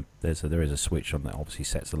 that's been there is a switch on that. Obviously,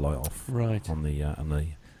 sets the light off on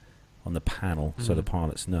the panel, so the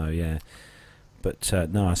pilots know. Yeah, but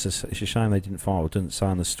no, it's a shame they didn't file. It didn't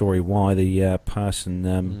say in the story why the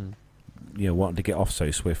person wanted to get off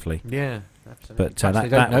so swiftly. Yeah. Absolutely. But they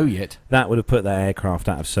don't know yet. That would have put that aircraft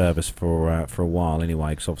out of service for a while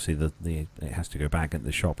anyway, because obviously it has to go back into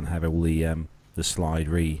the shop and have all the slide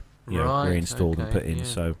reinstalled and put in. Yeah.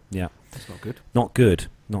 So yeah, that's not good. Not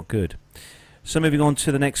good. So moving on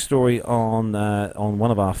to the next story on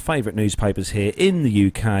one of our favourite newspapers here in the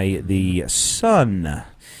UK, The Sun.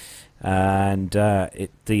 And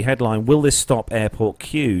the headline, will this stop airport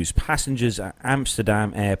queues? Passengers at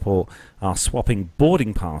Amsterdam airport are swapping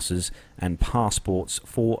boarding passes and passports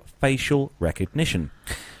for facial recognition.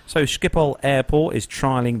 So Schiphol Airport is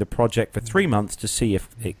trialling the project for 3 months to see if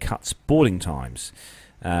it cuts boarding times.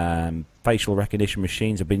 Facial recognition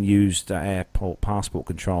machines have been used at airport passport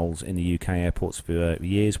controls in the UK airports for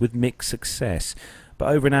years with mixed success. But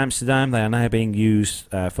over in Amsterdam, they are now being used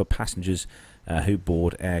for passengers who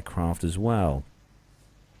board aircraft as well.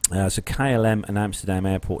 So KLM and Amsterdam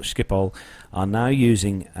Airport Schiphol are now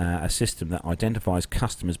using a system that identifies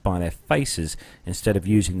customers by their faces instead of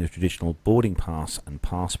using the traditional boarding pass and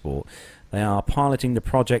passport. They are piloting the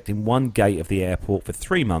project in one gate of the airport for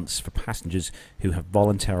 3 months for passengers who have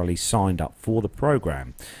voluntarily signed up for the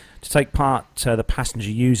program. To take part, the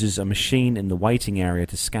passenger uses a machine in the waiting area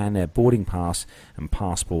to scan their boarding pass and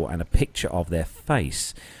passport and a picture of their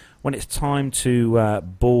face. When it's time to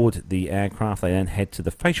board the aircraft, they then head to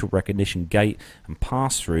the facial recognition gate and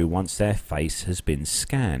pass through once their face has been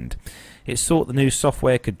scanned. It's thought the new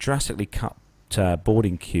software could drastically cut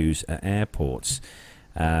boarding queues at airports.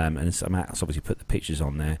 And Matt's obviously put the pictures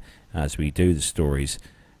on there as we do the stories.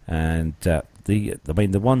 And the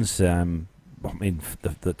ones... the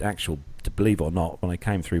actual, to believe it or not, when I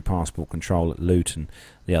came through passport control at Luton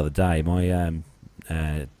the other day, my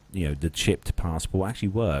the chipped passport actually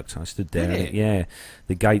worked. I stood there, and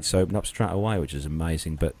the gates opened up straight away, which is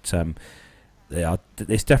amazing. But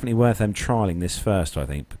it's definitely worth them trialling this first, I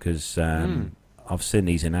think, because I've seen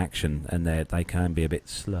these in action, and they can be a bit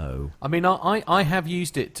slow. I mean, I have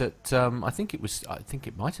used it at I think it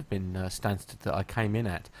might have been Stansted that I came in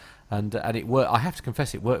at. And it worked. I have to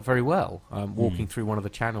confess, it worked very well. Walking through one of the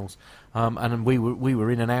channels, and we were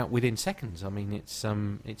in and out within seconds. I mean, it's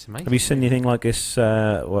amazing. Have you seen anything like this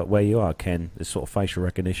where you are, Ken? This sort of facial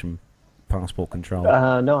recognition passport control?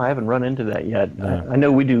 No, I haven't run into that yet. No. I know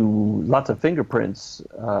we do lots of fingerprints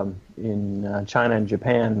in China and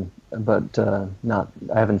Japan, but I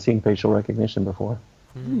haven't seen facial recognition before.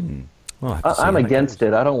 Well, I'm against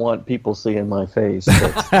it. I don't want people seeing my face.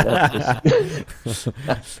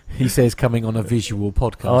 He says coming on a visual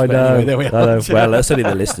podcast. I know. Anyway, there we are. Well, that's only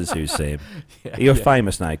the listeners who see him. You're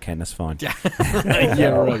famous now, Ken. That's fine. Yeah,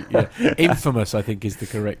 right. Yeah. Infamous, I think, is the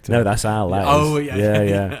correct term. No, that's Al. Oh,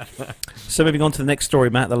 yeah. So moving on to the next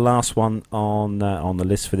story, Matt, the last one on the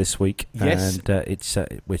list for this week. Yes. And it's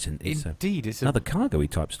another cargo-y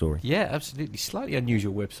type story. Yeah, absolutely. Slightly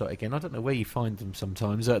unusual website again. I don't know where you find them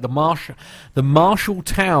sometimes. The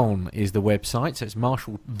Marshalltown is the website, so it's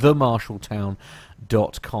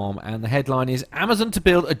themarshalltown.com, and the headline is Amazon to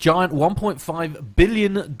build a giant $1.5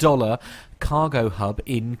 billion cargo hub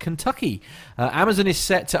in Kentucky. Amazon is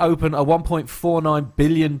set to open a $1.49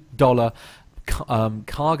 billion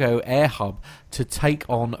cargo air hub to take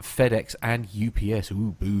on FedEx and UPS.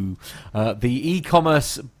 Ooh, boo. The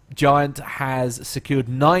e-commerce giant has secured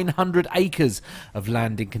 900 acres of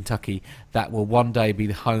land in Kentucky that will one day be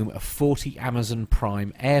the home of 40 Amazon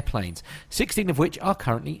Prime airplanes, 16 of which are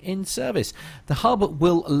currently in service. The hub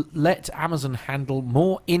will let Amazon handle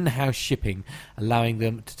more in-house shipping, allowing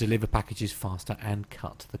them to deliver packages faster and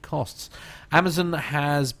cut the costs. Amazon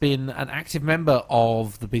has been an active member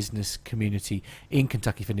of the business community in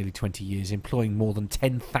Kentucky for nearly 20 years, employing more than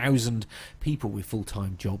 10,000 people with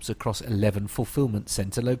full-time jobs across 11 fulfillment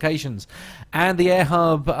center locations. And the air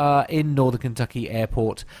hub in Northern Kentucky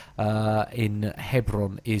Airport in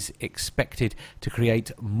Hebron is expected to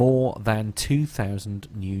create more than 2,000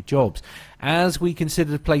 new jobs. As we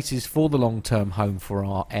consider places for the long-term home for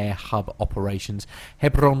our air hub operations,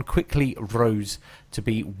 Hebron quickly rose to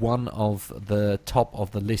be one of the top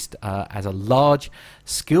of the list as a large,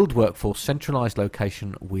 skilled workforce centralised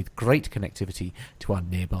location with great connectivity to our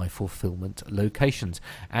nearby fulfillment locations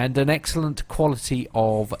and an excellent quality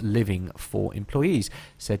of living for employees,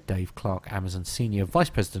 said Dave Clark, Amazon Senior Vice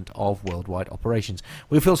President of Worldwide Operations.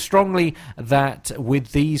 We feel strongly that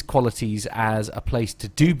with these qualities as a place to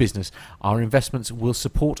do business, our investments will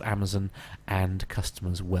support Amazon and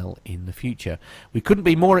customers well in the future. We couldn't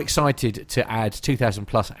be more excited to add 2,000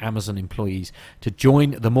 plus Amazon employees to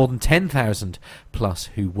join the more than 10,000 plus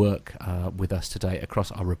who work with us today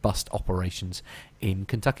across our robust operations in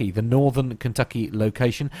Kentucky. The Northern Kentucky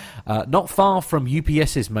location, not far from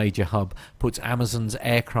UPS's major hub, puts Amazon's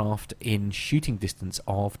aircraft in shooting distance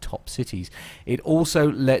of top cities. It also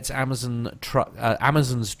lets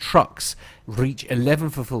Amazon's trucks reach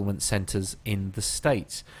 11 fulfillment centers in the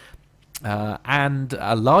States. And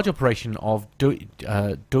a large operation of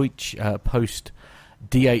Deutsche Post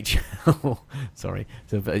DHL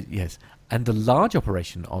and the large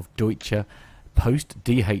operation of Deutsche Post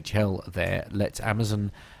DHL there lets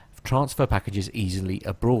Amazon transfer packages easily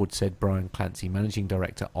abroad, said Brian Clancy, Managing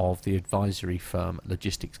Director of the advisory firm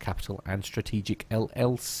Logistics Capital and Strategic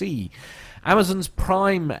LLC. Amazon's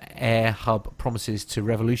Prime Air Hub promises to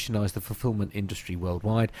revolutionize the fulfillment industry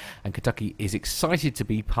worldwide, and Kentucky is excited to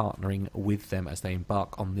be partnering with them as they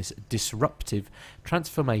embark on this disruptive,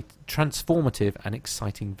 transformative and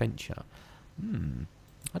exciting venture.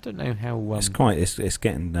 I don't know how... It's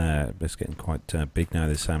getting quite big now,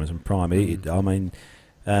 this Amazon Prime.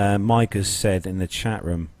 Mike has said in the chat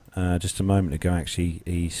room just a moment ago, actually,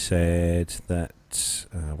 he said that at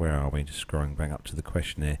where are we? Just scrolling back up to the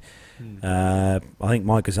question here. I think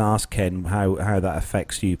Mike has asked Ken how that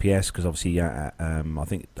affects UPS, because obviously I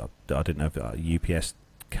think I didn't know if UPS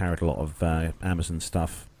carried a lot of Amazon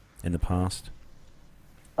stuff in the past.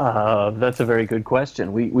 That's a very good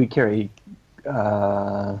question. We carry.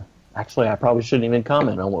 Actually, I probably shouldn't even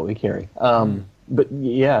comment on what we carry. But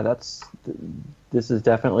yeah, this is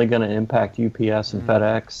definitely going to impact UPS and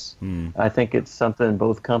FedEx. I think it's something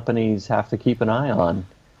both companies have to keep an eye on.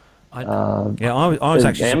 I was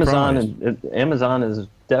actually surprised. Amazon is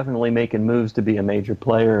definitely making moves to be a major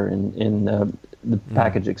player in the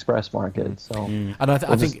package express market. So, and I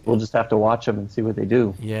think we'll just have to watch them and see what they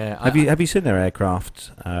do. Yeah. Have you seen their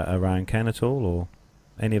aircraft around, Ken, at all, or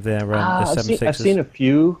any of their 767s? I've seen a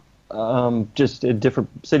few, just in different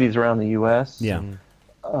cities around the U.S. Yeah.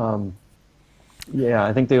 Yeah,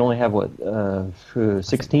 I think they only have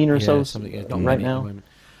 16 or so right now.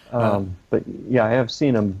 But yeah, I have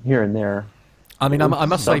seen them here and there. I mean, I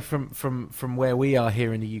must say, from where we are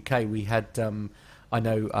here in the UK, we had. I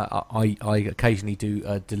know I occasionally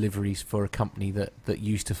do deliveries for a company that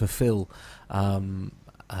used to fulfil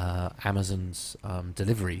Amazon's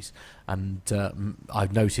deliveries, and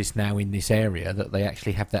I've noticed now in this area that they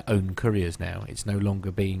actually have their own couriers now. It's no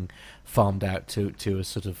longer being farmed out to a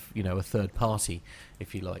sort of a third party,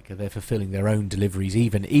 if you like. They're fulfilling their own deliveries,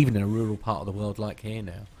 even in a rural part of the world like here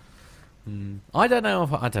now. I don't know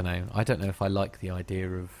if I like the idea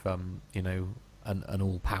of an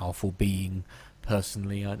all-powerful being.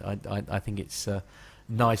 Personally, I think it's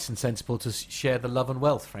nice and sensible to share the love and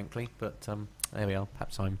wealth, frankly. But there we are.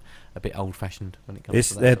 Perhaps I'm a bit old-fashioned when it comes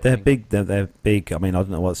to that. They're big. They're big. I mean, I don't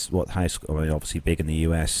know obviously big in the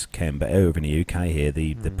US, Ken, but over in the UK here,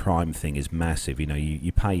 the Prime thing is massive.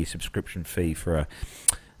 You pay your subscription fee for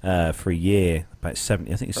a year, about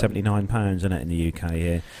 £70. I think it's £79, isn't it, in the UK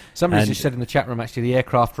here? Somebody just said in the chat room, actually, the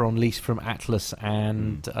aircraft are on lease from Atlas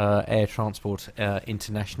and Air Transport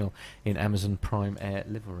International in Amazon Prime Air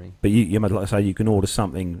livery. But you might like to say you can order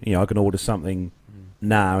something. I can order something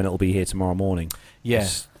now, and it'll be here tomorrow morning.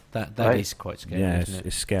 Yes, that is quite scary. Yeah, isn't it?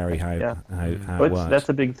 It's scary how it works. That's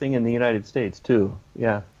a big thing in the United States too.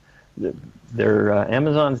 Yeah,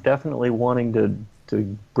 Amazon's definitely wanting to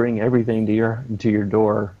bring everything to your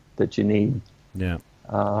door that you need. Yeah.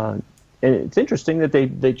 And it's interesting that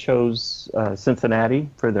they chose Cincinnati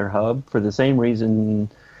for their hub for the same reason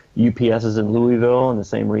UPS is in Louisville and the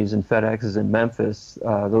same reason FedEx is in Memphis.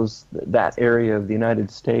 That area of the United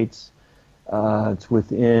States, it's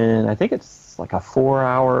within, I think it's like a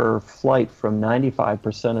 4-hour flight from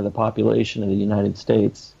 95% of the population of the United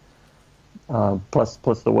States. Plus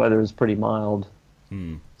the weather is pretty mild.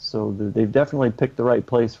 So they've definitely picked the right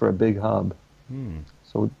place for a big hub.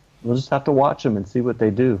 So we'll just have to watch them and see what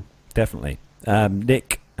they do. Definitely. Captain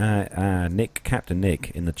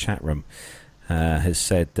Nick in the chat room has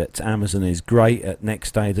said that Amazon is great at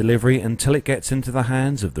next day delivery until it gets into the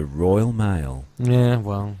hands of the Royal Mail. Yeah,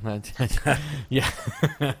 well, yeah.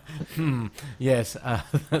 Yes.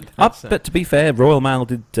 But to be fair, Royal Mail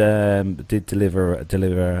did deliver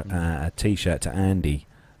a T-shirt to Andy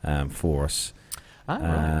for us.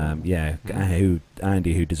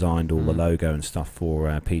 Andy, who designed all the logo and stuff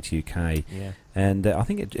for PT/UK, and I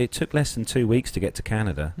think it took less than 2 weeks to get to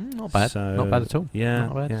Canada. Not bad, not bad at all. Yeah,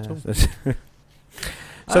 not bad at all.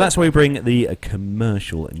 So that's where we bring the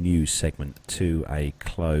commercial news segment to a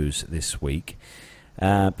close this week.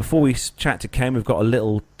 Before we chat to Ken, we've got a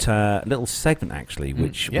little segment actually,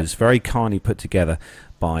 which was very kindly put together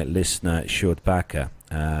by listener Shud Bakker.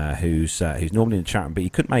 Who's normally in the chat room, but he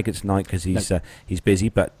couldn't make it tonight because he's busy.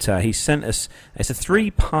 But he sent us. It's a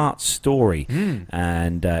 3-part story,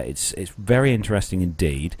 and it's very interesting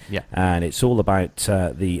indeed. Yeah. And it's all about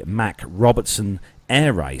the Mack Robertson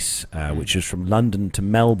Air Race, which is from London to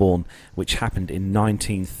Melbourne, which happened in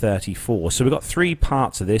 1934. So we've got 3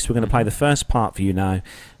 parts of this. We're going to play the first part for you now,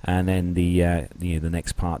 and then the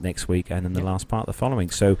next part next week, and then the last part the following.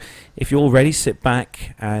 So if you're all ready, sit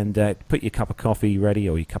back and put your cup of coffee ready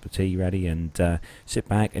or your cup of tea ready, and sit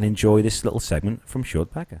back and enjoy this little segment from Shud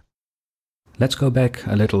Bakker. Let's go back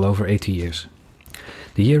a little over 80 years.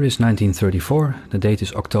 The year is 1934, the date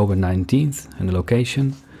is October 19th, and the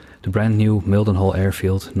location, the brand new Mildenhall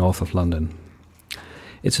Airfield north of London.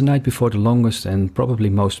 It's a night before the longest and probably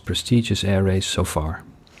most prestigious air race so far.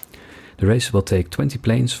 The race will take 20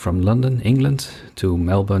 planes from London, England to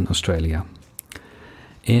Melbourne, Australia.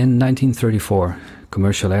 In 1934,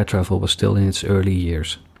 commercial air travel was still in its early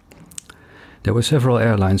years. There were several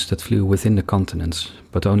airlines that flew within the continents,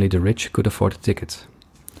 but only the rich could afford a ticket.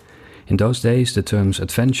 In those days, the terms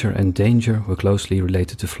adventure and danger were closely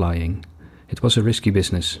related to flying. It was a risky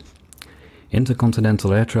business.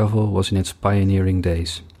 Intercontinental air travel was in its pioneering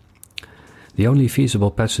days. The only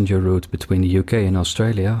feasible passenger route between the UK and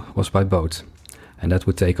Australia was by boat, and that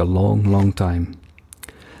would take a long, long time.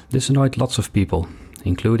 This annoyed lots of people,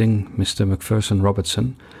 including Mr. Macpherson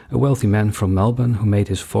Robertson, a wealthy man from Melbourne who made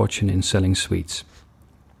his fortune in selling sweets.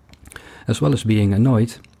 As well as being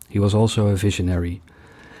annoyed, he was also a visionary,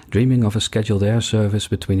 dreaming of a scheduled air service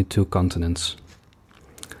between the two continents.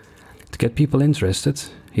 To get people interested,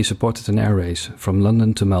 he supported an air race from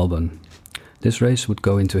London to Melbourne. This race would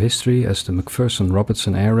go into history as the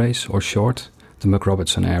Macpherson-Robertson Air Race, or short, the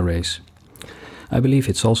MacRobertson Air Race. I believe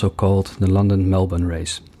it's also called the London-Melbourne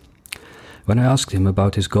Race. When I asked him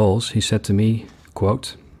about his goals, he said to me,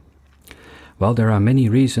 quote, "While there are many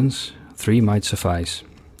reasons, 3 might suffice.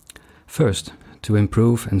 First, to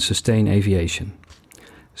improve and sustain aviation.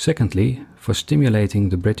 Secondly, for stimulating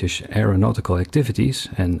the British aeronautical activities.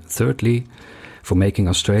 And thirdly, for making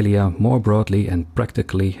Australia more broadly and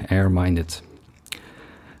practically air-minded.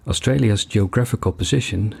 Australia's geographical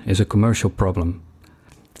position is a commercial problem,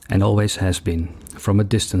 and always has been, from a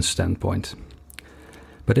distance standpoint.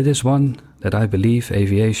 But it is one that I believe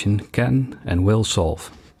aviation can and will solve."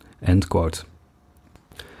 End quote.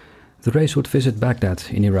 The race would visit Baghdad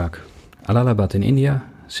in Iraq, Allahabad in India,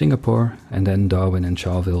 Singapore, and then Darwin and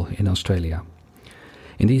Charleville in Australia.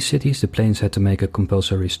 In these cities the planes had to make a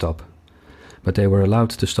compulsory stop, but they were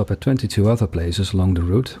allowed to stop at 22 other places along the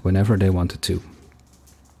route whenever they wanted to.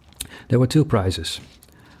 There were 2 prizes.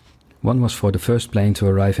 One was for the first plane to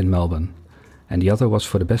arrive in Melbourne, and the other was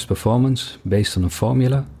for the best performance based on a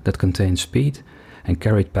formula that contained speed and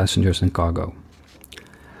carried passengers and cargo.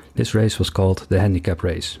 This race was called the Handicap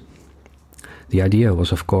Race. The idea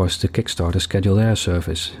was, of course, to kickstart a scheduled air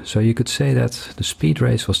service, so you could say that the speed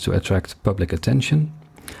race was to attract public attention,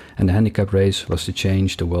 and the handicap race was to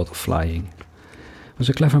change the world of flying. Was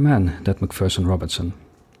a clever man, that Macpherson Robertson.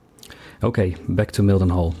 Okay, back to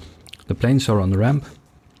Mildenhall. The planes are on the ramp,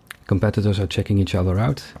 competitors are checking each other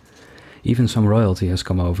out, even some royalty has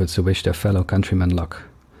come over to wish their fellow countrymen luck.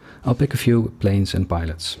 I'll pick a few planes and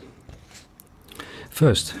pilots.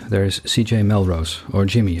 First, there is CJ Melrose, or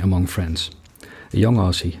Jimmy among friends. A young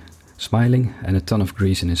Aussie, smiling and a ton of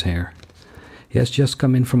grease in his hair. He has just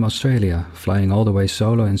come in from Australia, flying all the way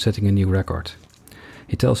solo and setting a new record.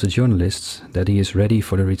 He tells the journalists that he is ready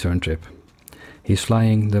for the return trip. He is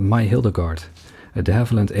flying the My Hildegard, a de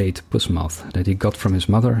Havilland 8 Pussmouth that he got from his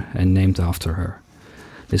mother and named after her.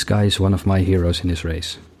 This guy is one of my heroes in this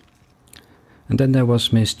race. And then there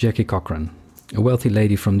was Miss Jackie Cochran, a wealthy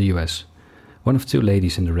lady from the US, one of 2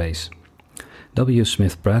 ladies in the race. W.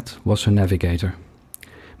 Smith Pratt was her navigator.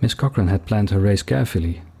 Miss Cochran had planned her race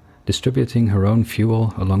carefully, distributing her own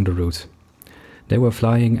fuel along the route. They were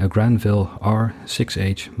flying a Granville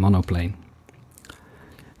R6H monoplane.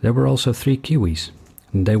 There were also 3 Kiwis,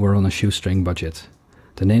 and they were on a shoestring budget.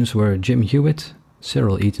 The names were Jim Hewitt,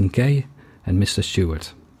 Cyril Eaton Kay, and Mr.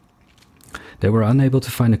 Stewart. They were unable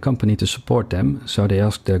to find a company to support them, so they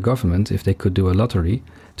asked their government if they could do a lottery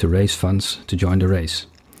to raise funds to join the race.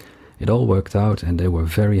 It all worked out and they were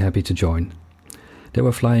very happy to join. They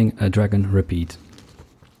were flying a Dragon Rapide.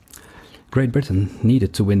 Great Britain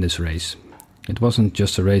needed to win this race. It wasn't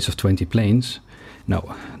just a race of 20 planes.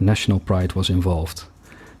 No, national pride was involved.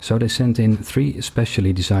 So they sent in 3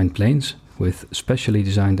 specially designed planes with specially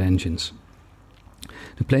designed engines.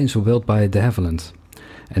 The planes were built by de Havilland,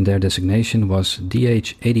 and their designation was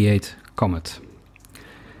DH-88 Comet.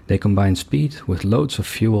 They combined speed with loads of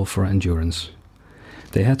fuel for endurance.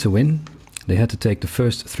 They had to win, they had to take the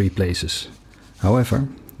first 3 places. However,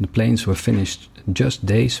 the planes were finished just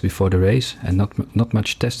days before the race and not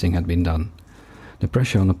much testing had been done. The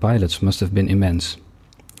pressure on the pilots must have been immense.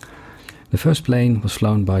 The first plane was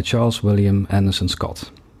flown by Charles William Anderson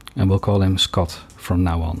Scott, and we'll call him Scott from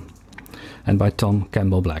now on, and by Tom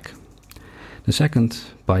Campbell Black. The second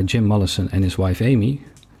by Jim Mollison and his wife Amy,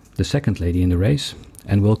 the second lady in the race,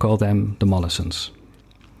 and we'll call them the Mollisons.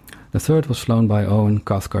 The third was flown by Owen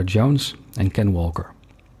Cathcart Jones and Ken Walker.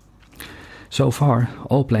 So far,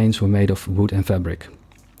 all planes were made of wood and fabric,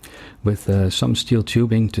 with some steel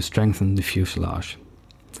tubing to strengthen the fuselage.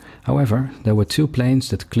 However, there were 2 planes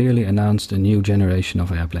that clearly announced a new generation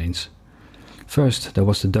of airplanes. First, there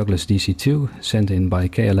was the Douglas DC-2, sent in by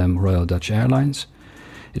KLM Royal Dutch Airlines.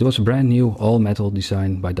 It was a brand new all-metal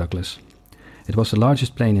design by Douglas. It was the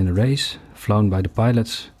largest plane in the race, flown by the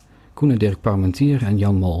pilots Koene Dirk Parmentier and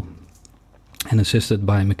Jan Mol, and assisted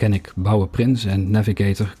by mechanic Bouwe Prins and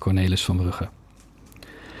navigator Cornelis van Brugge.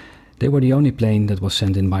 They were the only plane that was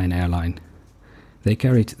sent in by an airline. They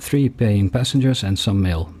carried 3 paying passengers and some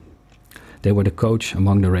mail. They were the coach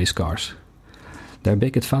among the race cars. Their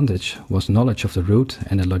big advantage was knowledge of the route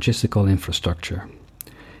and the logistical infrastructure.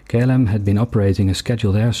 KLM had been operating a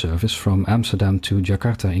scheduled air service from Amsterdam to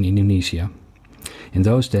Jakarta in Indonesia. In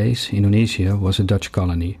those days, Indonesia was a Dutch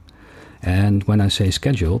colony, and when I say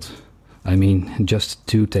scheduled, I mean just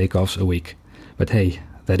 2 takeoffs a week. But hey,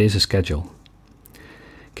 that is a schedule.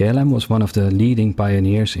 KLM was one of the leading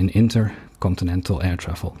pioneers in intercontinental air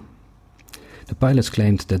travel. The pilots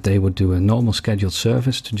claimed that they would do a normal scheduled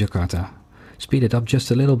service to Jakarta, speed it up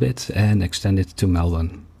just a little bit and extend it to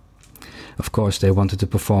Melbourne. Of course, they wanted to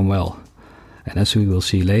perform well, and as we will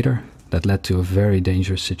see later, that led to a very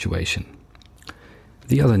dangerous situation.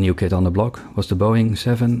 The other new kid on the block was the Boeing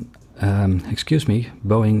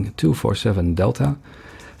 247 Delta,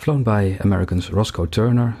 flown by Americans Roscoe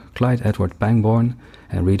Turner, Clyde Edward Pangborn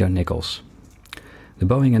and Reader Nichols. The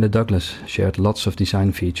Boeing and the Douglas shared lots of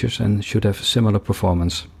design features and should have similar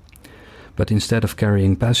performance. But instead of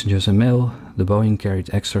carrying passengers and mail, the Boeing carried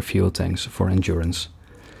extra fuel tanks for endurance.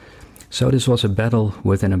 So this was a battle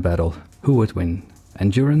within a battle. Who would win?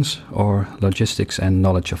 Endurance or logistics and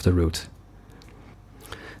knowledge of the route?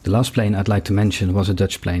 The last plane I'd like to mention was a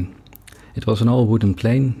Dutch plane. It was an all-wooden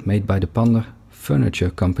plane made by the Pander Furniture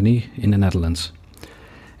Company in the Netherlands.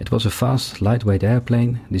 It was a fast, lightweight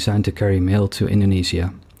airplane designed to carry mail to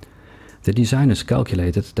Indonesia. The designers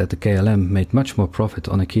calculated that the KLM made much more profit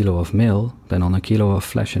on a kilo of mail than on a kilo of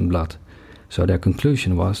flesh and blood. So their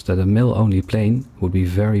conclusion was that a mail-only plane would be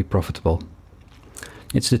very profitable.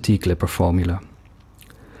 It's the T-Clipper formula.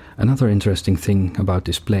 Another interesting thing about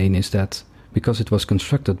this plane is that, because it was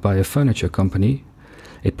constructed by a furniture company,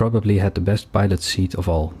 it probably had the best pilot seat of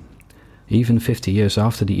all. Even 50 years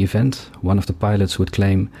after the event, one of the pilots would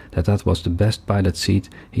claim that that was the best pilot seat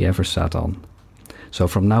he ever sat on. So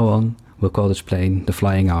from now on, we'll call this plane the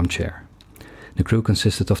Flying Armchair. The crew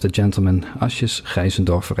consisted of the gentlemen Asjes,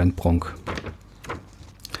 Geisendorfer and Pronk.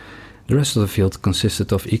 The rest of the field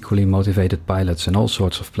consisted of equally motivated pilots and all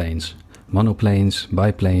sorts of planes. Monoplanes,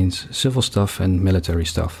 biplanes, civil stuff and military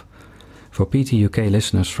stuff. For PT UK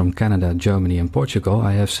listeners from Canada, Germany and Portugal,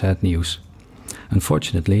 I have sad news.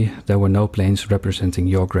 Unfortunately, there were no planes representing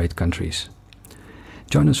your great countries.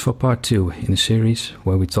 Join us for part 2 in a series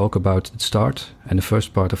where we talk about the start and the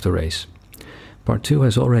first part of the race. Part 2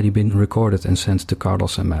 has already been recorded and sent to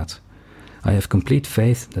Carlos and Matt. I have complete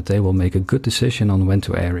faith that they will make a good decision on when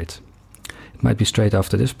to air it. It might be straight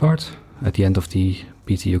after this part, at the end of the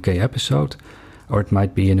PT UK episode, or it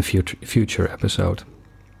might be in a future episode.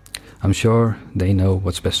 I'm sure they know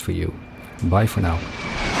what's best for you. Bye for now.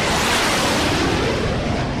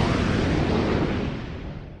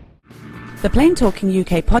 The Plane Talking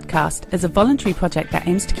UK podcast is a voluntary project that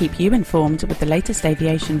aims to keep you informed with the latest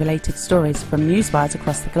aviation-related stories from newswires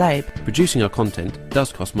across the globe. Producing our content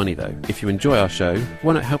does cost money though. If you enjoy our show,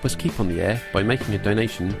 why not help us keep on the air by making a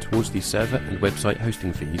donation towards the server and website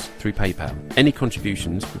hosting fees through PayPal. Any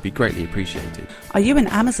contributions would be greatly appreciated. Are you an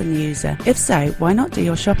Amazon user? If so, why not do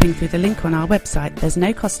your shopping through the link on our website? There's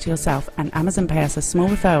no cost to yourself and Amazon pay us a small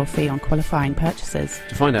referral fee on qualifying purchases.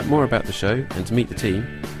 To find out more about the show and to meet the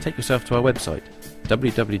team, take yourself to our website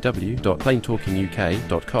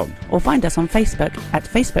www.planetalkinguk.com or find us on Facebook at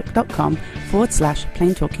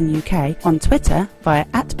facebook.com/planetalkinguk, on Twitter via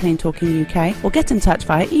 @planetalkinguk, or get in touch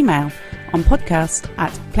via email on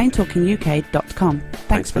podcast@planetalkinguk.com.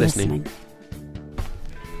 Thanks for listening.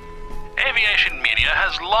 Aviation media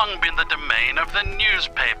has long been the domain of the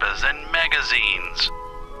newspapers and magazines.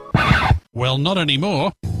 Well, not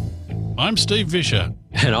anymore. I'm Steve Vischer.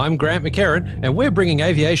 And I'm Grant McCarran, and we're bringing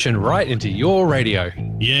aviation right into your radio.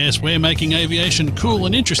 Yes, we're making aviation cool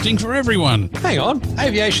and interesting for everyone. Hang on,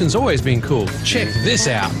 aviation's always been cool. Check this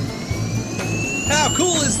out. How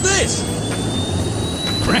cool is this?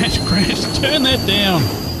 Grant, turn that down.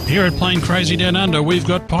 Here at Plane Crazy Down Under, we've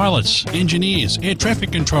got pilots, engineers, air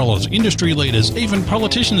traffic controllers, industry leaders, even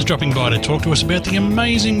politicians dropping by to talk to us about the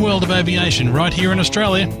amazing world of aviation right here in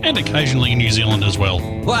Australia and occasionally in New Zealand as well.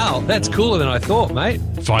 Wow, that's cooler than I thought, mate.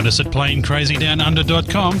 Find us at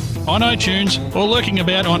planecrazydownunder.com, on iTunes, or lurking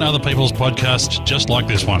about on other people's podcasts just like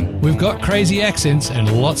this one. We've got crazy accents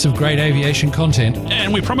and lots of great aviation content.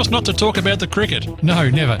 And we promise not to talk about the cricket. No,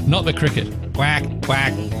 never. Not the cricket. Quack,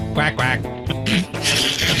 quack, quack, quack.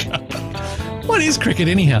 What is cricket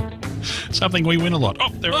anyhow? Something we win a lot. Oh,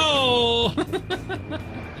 there. Oh!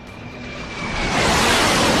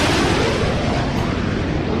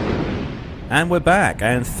 And we're back,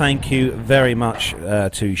 and thank you very much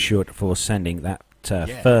to Stuart for sending that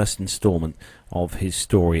first instalment of his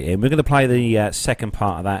story in. We're going to play the second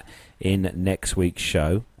part of that in next week's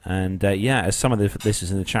show. And as some of the listeners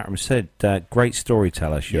in the chat room said, great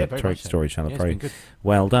storyteller, Stuart. very Great much so. storyteller, Yeah, it's very been good.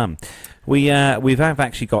 well done. We've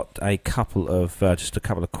actually got a couple of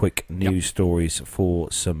quick news stories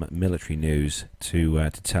for some military news to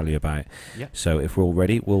tell you about. Yep. So if we're all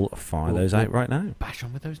ready, we'll fire those out right now. Bash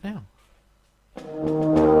on with those now.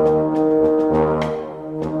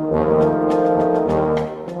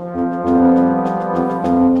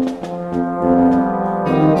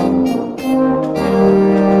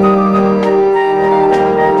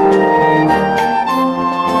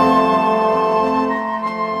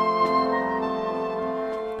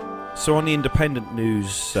 So on the independent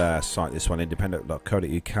news site, this one,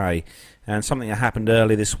 independent.co.uk, and something that happened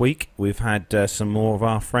earlier this week, we've had some more of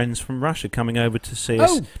our friends from Russia coming over to see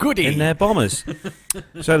us in their bombers.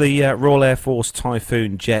 So the Royal Air Force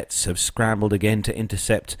Typhoon jets have scrambled again to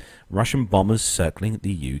intercept Russian bombers circling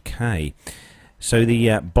the UK. So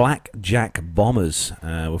the Black Jack bombers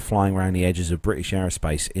were flying around the edges of British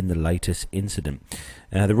airspace in the latest incident.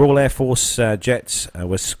 The Royal Air Force jets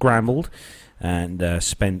were scrambled and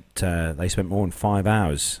spent more than 5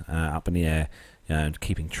 hours up in the air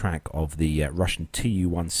keeping track of the Russian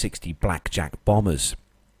Tu-160 Black Jack bombers.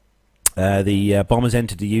 The bombers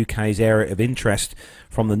entered the UK's area of interest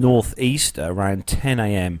from the northeast around 10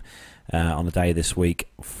 a.m. On the day this week,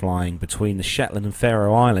 flying between the Shetland and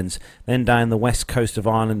Faroe Islands, then down the west coast of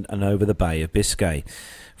Ireland and over the Bay of Biscay.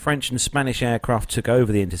 French and Spanish aircraft took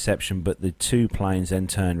over the interception, but the two planes then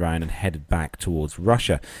turned round and headed back towards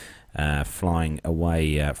Russia, flying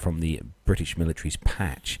away from the British military's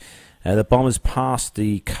patch. The bombers passed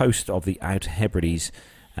the coast of the Outer Hebrides,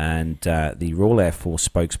 and the Royal Air Force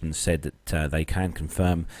spokesman said that they can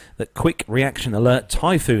confirm that quick reaction alert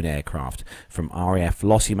Typhoon aircraft from RAF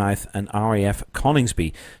Lossiemouth and RAF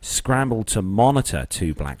Coningsby scrambled to monitor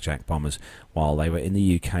two Blackjack bombers while they were in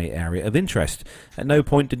the UK area of interest. At no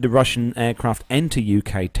point did the Russian aircraft enter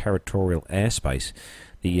UK territorial airspace.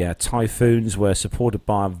 The Typhoons were supported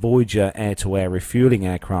by a Voyager air-to-air refuelling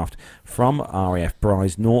aircraft from RAF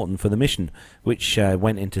Bryce Norton for the mission, which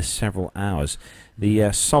went into several hours.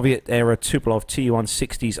 The Soviet-era Tupolev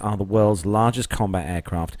Tu-160s are the world's largest combat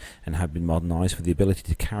aircraft and have been modernised for the ability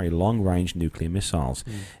to carry long-range nuclear missiles.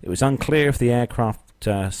 It was unclear if the aircraft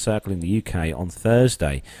circling the UK on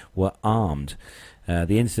Thursday were armed.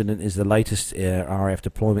 The incident is the latest RAF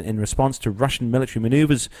deployment in response to Russian military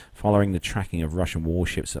manoeuvres following the tracking of Russian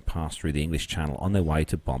warships that passed through the English Channel on their way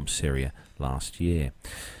to bomb Syria last year.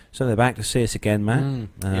 So they're back to see us again, Matt.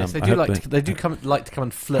 Yes, they do like to come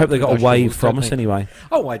and flirt. Hope they got a wave from us anyway.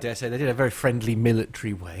 Oh, I dare say they did a very friendly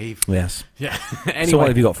military wave. Yes. Yeah. Anyway, so what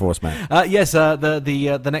have you got for us, Matt? Yes,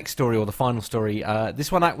 the next story, or the final story. This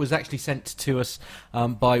one was actually sent to us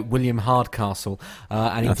by William Hardcastle,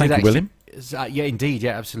 and he thank you, William. Yeah, indeed,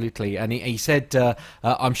 yeah, absolutely. And he said,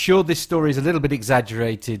 I'm sure this story is a little bit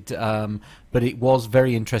exaggerated, but it was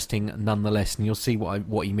very interesting nonetheless. And you'll see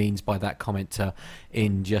what he means by that comment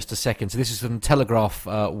in just a second. So this is from the Telegraph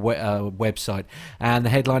website, and the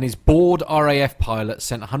headline is: Bored RAF pilot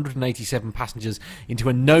sent 187 passengers into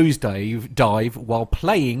a nosedive while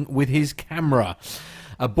playing with his camera.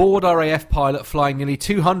 A bored RAF pilot flying nearly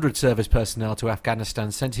 200 service personnel to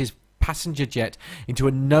Afghanistan sent his passenger jet into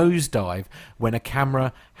a nosedive when a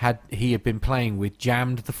camera he had been playing with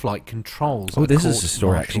jammed the flight controls. Oh, this is a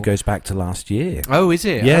story actually goes back to last year. Oh, is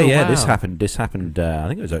it? Yeah, oh, yeah. Wow. This happened. I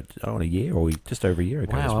think it was a year or just over a year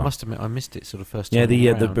ago. Wow, as well. I must admit I missed it sort of first. Yeah,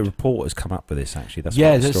 time the report has come up with this actually. That's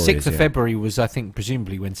yeah, what the story 6th is, of February was, I think,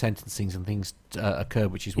 presumably when sentencings and things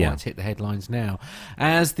occurred, which is why it's hit the headlines now.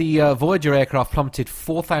 As the Voyager aircraft plummeted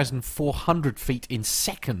 4,400 feet in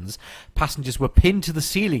seconds, passengers were pinned to the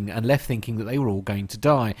ceiling and left thinking that they were all going to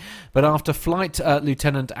die. But after Flight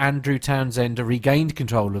Lieutenant Andrew Townsend regained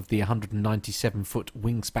control of the 197-foot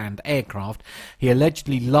wingspan aircraft, he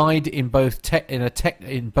allegedly lied in both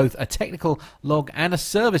a technical log and a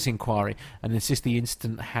service inquiry, and insisted the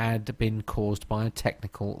incident had been caused by a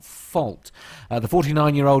technical fault. The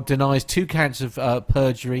 49-year-old denies 2 counts of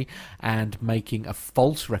perjury and making a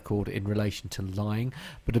false record in relation to lying,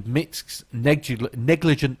 but admits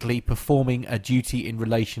negligently performing a duty in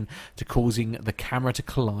relation to causing the camera to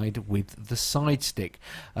collide with the side stick.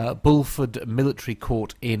 Bulford Military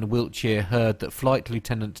Court in Wiltshire heard that Flight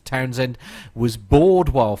Lieutenant Townsend was bored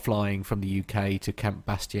while flying from the UK to Camp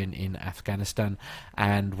Bastion in Afghanistan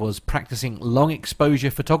and was practicing long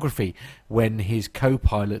exposure photography when his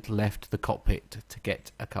co-pilot left the cockpit to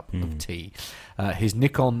get a cup of tea. His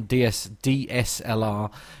Nikon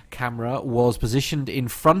DSLR camera was positioned in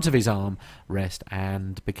front of his arm rest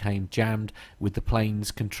and became jammed with the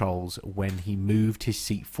plane's controls controls when he moved his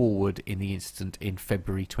seat forward in the incident in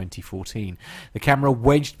February 2014. The camera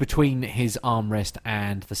wedged between his armrest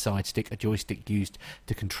and the side stick, a joystick used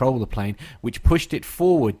to control the plane, which pushed it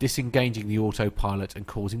forward, disengaging the autopilot and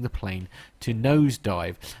causing the plane to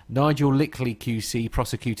nosedive. Nigel Lickley QC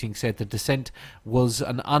prosecuting said the descent was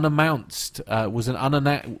unannounced,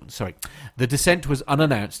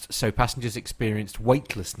 so passengers experienced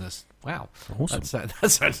weightlessness. Wow, awesome. That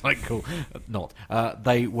sounds like cool. Not.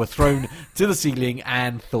 They were thrown to the ceiling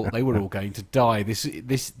and thought they were all going to die.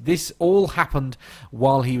 This all happened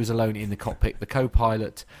while he was alone in the cockpit. The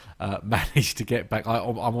co-pilot managed to get back.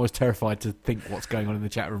 I'm always terrified to think what's going on in the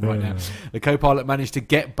chat room right now. The co-pilot managed to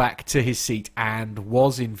get back to his seat and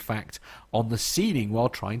was in fact on the ceiling while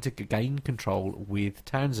trying to gain control with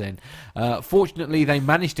Townsend. Fortunately, they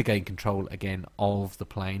managed to gain control again of the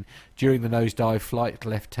plane. During the nosedive,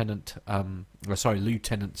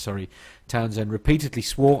 Lieutenant Townsend repeatedly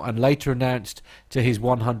swore and later announced to his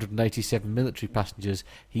 187 military passengers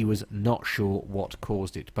he was not sure what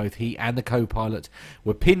caused it. Both he and the co-pilot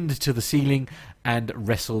were pinned to the ceiling and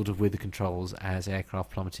wrestled with the controls as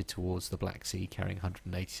aircraft plummeted towards the Black Sea carrying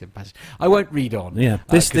 187 passengers. I won't read on. Yeah,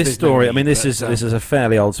 this story. I mean, this is a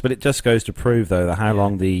fairly old, but it just goes to prove though that how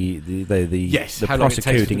long the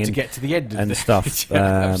prosecuting to get to the end of and stuff.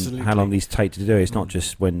 How long these take to do. It's not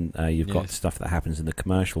just when you've got stuff that happens in the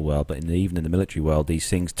commercial world, but even in the military world, these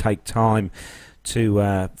things take time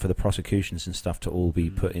to for the prosecutions and stuff to all be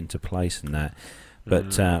put into place and that.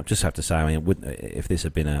 But just have to say, I mean, if this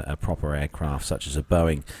had been a proper aircraft, such as a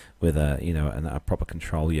Boeing, with a proper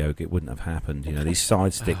control yoke, it wouldn't have happened. These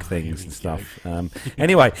side stick things and stuff.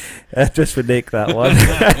 Anyway, just for Nick, that one.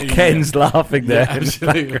 Ken's laughing there. Yeah,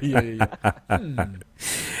 absolutely.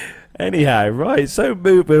 Anyhow, right. So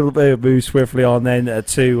we'll move swiftly on then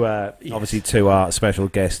to obviously to our special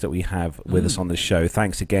guest that we have with us on the show.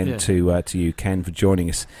 Thanks again to you, Ken, for joining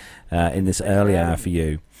us in this early hour for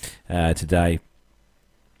you today.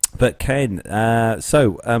 But Ken,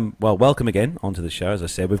 welcome again onto the show. As I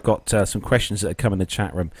said, we've got some questions that have come in the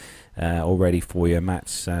chat room already for you.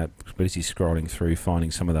 Matt's busy scrolling through, finding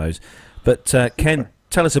some of those. But Ken,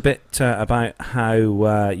 tell us a bit about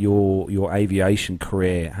how your aviation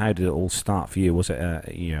career. How did it all start for you? Was it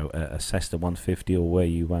a Cessna 150, or where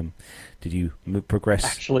you did you progress?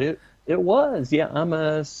 Actually, it was. Yeah, I'm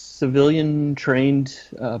a civilian trained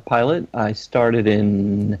pilot. I started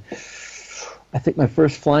in. I think my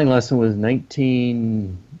first flying lesson was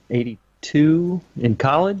 1982 in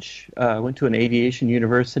college. I went to an aviation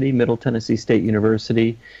university, Middle Tennessee State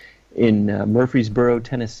University, in Murfreesboro,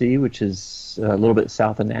 Tennessee, which is a little bit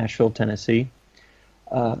south of Nashville, Tennessee.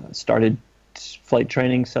 Started flight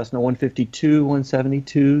training, Cessna 152,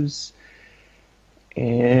 172s,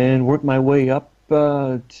 and worked my way up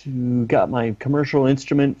to got my commercial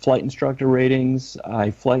instrument flight instructor ratings.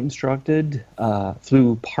 I flight instructed,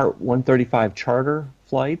 flew Part 135 charter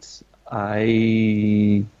flights.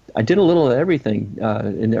 I did a little of everything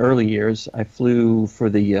in the early years. I flew for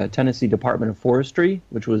the Tennessee Department of Forestry,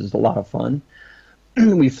 which was a lot of fun.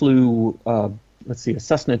 We flew, a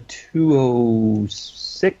Cessna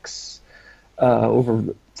 206 over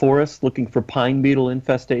forest looking for pine beetle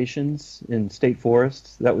infestations in state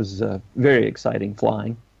forests. That was very exciting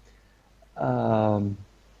flying. A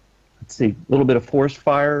little bit of forest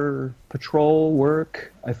fire patrol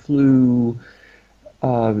work. I flew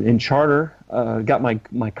in charter. Got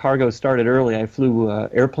my cargo started early. I flew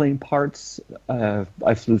airplane parts.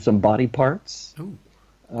 I flew some body parts.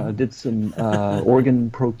 Did some organ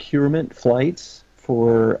procurement flights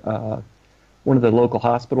for one of the local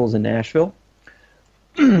hospitals in Nashville.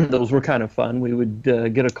 Those were kind of fun. We would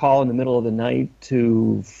get a call in the middle of the night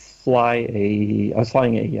to fly I was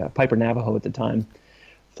flying a Piper Navajo at the time,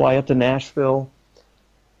 fly up to Nashville,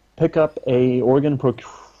 pick up a organ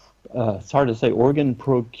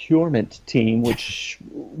procurement team, which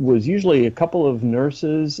was usually a couple of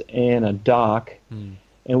nurses and a doc, and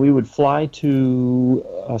we would fly to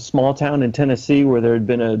a small town in Tennessee where there had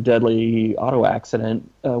been a deadly auto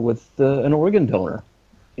accident with an organ donor.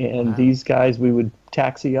 And these guys, we would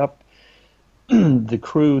taxi up,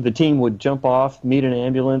 the team would jump off, meet an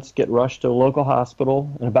ambulance, get rushed to a local hospital,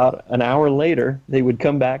 and about an hour later, they would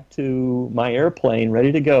come back to my airplane,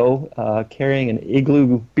 ready to go, carrying an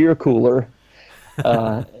Igloo beer cooler,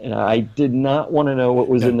 and I did not want to know what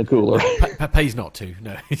was in the cooler. Pays not to,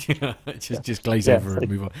 no. just glaze over and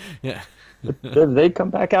move on. Yeah. They'd come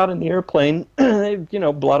back out in the airplane,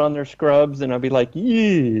 blood on their scrubs, and I'd be like,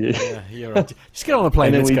 yeah, you're right. Just get on the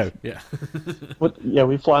plane, let's go. Yeah.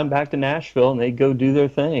 We fly them back to Nashville, and they go do their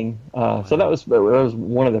thing. So that was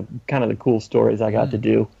one of the kind of the cool stories I got to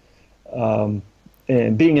do. And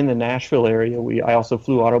And being in the Nashville area, I also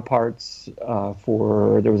flew auto parts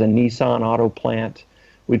there was a Nissan auto plant.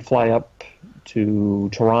 We'd fly up to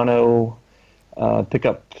Toronto, pick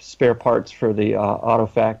up spare parts for the auto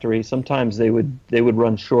factory. Sometimes they would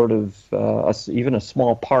run short of even a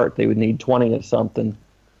small part. They would need 20 of something,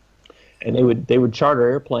 and they would charter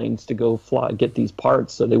airplanes to go get these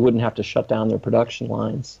parts, so they wouldn't have to shut down their production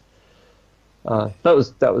lines. That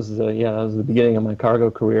was the beginning of my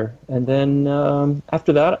cargo career. And then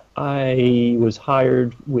after that, I was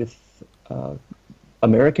hired with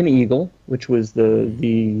American Eagle, which was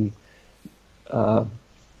the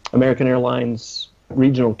American Airlines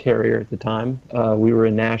regional carrier at the time. We were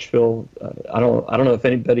in Nashville. I don't know if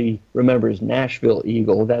anybody remembers Nashville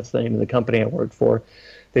Eagle. That's the name of the company I worked for.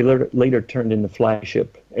 They later turned into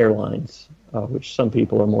Flagship Airlines, which some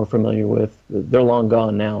people are more familiar with. They're long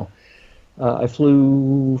gone now. I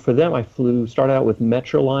flew for them. Started out with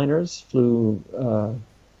Metroliners, flew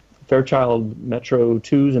Fairchild Metro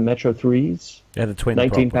 2s and Metro 3s. Yeah, the twin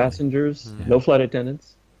 19 passengers, no flight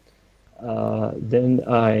attendants. Then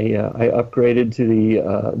I upgraded to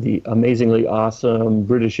the amazingly awesome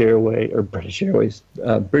British Airways British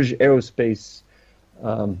Aerospace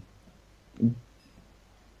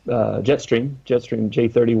Jetstream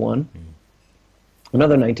J31.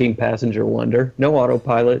 Another 19-passenger wonder. No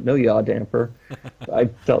autopilot, no yaw damper. I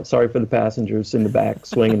felt sorry for the passengers in the back,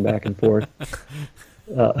 swinging back and forth.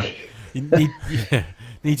 You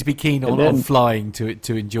need to be keen on flying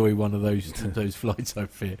to enjoy one of those flights, I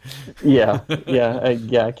fear.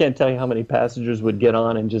 I can't tell you how many passengers would get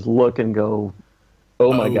on and just look and go,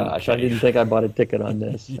 oh my gosh, I didn't think I bought a ticket on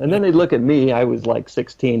this. And then they'd look at me. I was like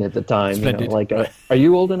 16 at the time. Splendid. You know, like, are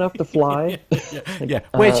you old enough to fly? Yeah.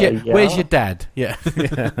 Where's your dad? Yeah.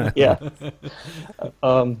 Yeah.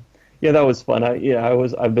 That was fun.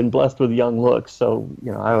 I've been blessed with young looks, so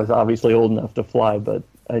I was obviously old enough to fly, but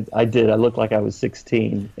I looked like I was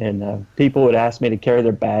 16, and people would ask me to carry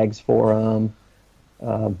their bags for them.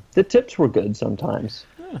 The tips were good sometimes.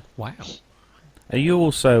 Wow. You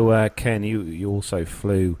also, Ken, you also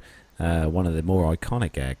flew one of the more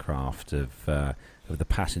iconic aircraft of the early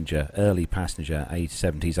passenger,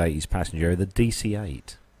 70s, 80s passenger, the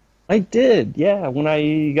DC-8. I did, yeah. When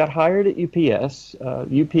I got hired at UPS,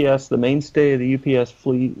 the mainstay of the UPS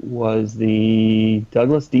fleet was the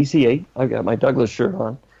Douglas DC-8. I've got my Douglas shirt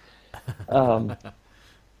on.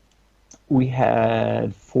 We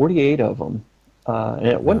had 48 of them. And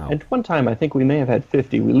at one time, I think we may have had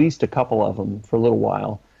 50. We leased a couple of them for a little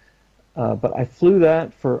while. But I flew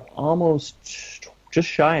that for almost just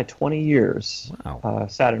shy of 20 years. Wow.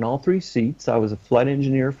 Sat in all three seats. I was a flight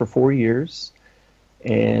engineer for 4 years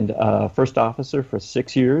and first officer for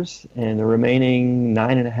 6 years. And the remaining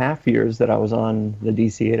 9.5 years that I was on the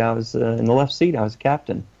DC-8, I was in the left seat. I was a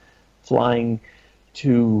captain, flying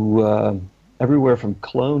to everywhere from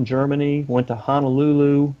Cologne, Germany, went to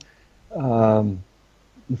Honolulu, took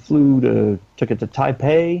it to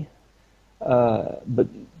Taipei, but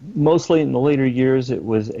mostly in the later years it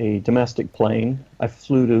was a domestic plane. I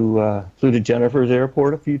flew to Jennifer's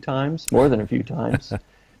Airport a few times, more than a few times.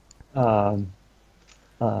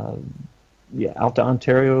 Out to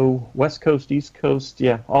Ontario, West Coast, East Coast,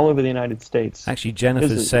 all over the United States. Actually,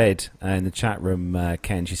 Jennifer said in the chat room,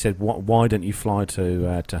 Ken, she said, "Why don't you fly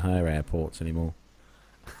to her airports anymore?"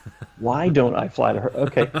 Why don't I fly to her?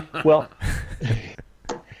 Okay, well,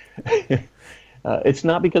 it's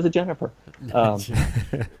not because of Jennifer. Once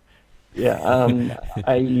the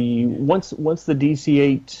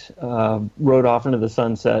DC-8 rode off into the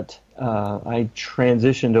sunset, I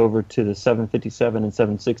transitioned over to the 757 and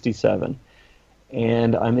 767,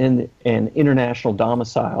 and I'm in an international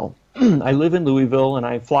domicile. I live in Louisville and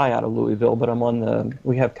I fly out of Louisville, but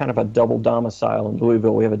we have kind of a double domicile in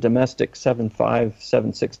Louisville. We have a domestic 75,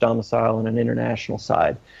 76 domicile and an international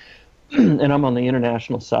side. And I'm on the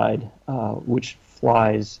international side, which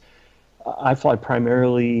I fly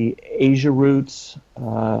primarily Asia routes.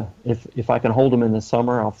 If I can hold them in the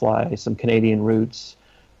summer, I'll fly some Canadian routes.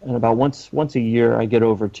 And about once a year, I get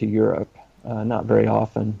over to Europe. Not very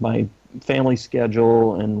often. My family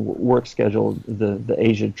schedule and work schedule, the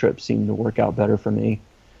Asia trips seem to work out better for me.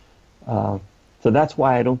 So that's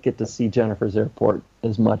why I don't get to see Jennifer's Airport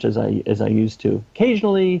as much as I used to.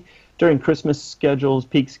 Occasionally, during Christmas schedules,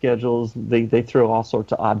 peak schedules, they throw all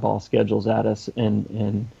sorts of oddball schedules at us,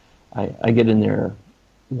 and I get in there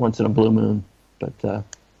once in a blue moon. But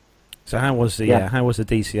so how was the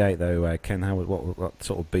DC-8 though, Ken? What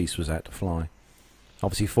sort of beast was that to fly?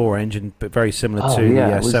 Obviously 4-engine, but very similar to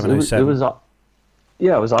the 707.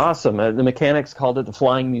 It was awesome. The mechanics called it the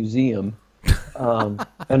Flying Museum. And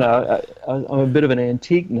I'm a bit of an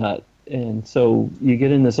antique nut, And so you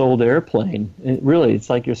get in this old airplane, and really it's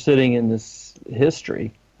like you're sitting in this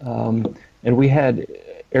history. And we had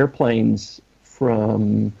airplanes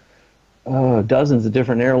from dozens of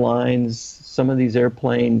different airlines. Some of these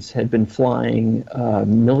airplanes had been flying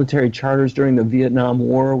military charters during the Vietnam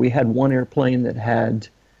War. We had one airplane that had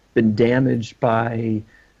been damaged by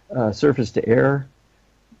surface-to-air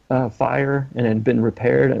fire and had been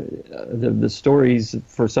repaired. The stories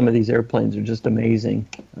for some of these airplanes are just amazing.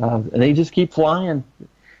 And they just keep flying.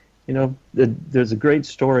 You know, there's a great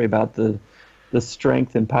story about the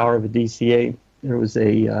strength and power of a DC-8. There was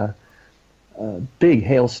a big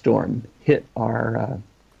hailstorm hit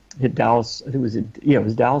Dallas. I think it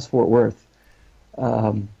was Dallas-Fort Worth,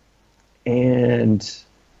 and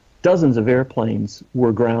dozens of airplanes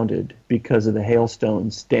were grounded because of the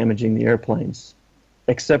hailstones damaging the airplanes,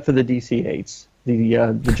 except for the DC-8s.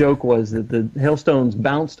 The joke was that the hailstones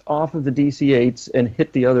bounced off of the DC-8s and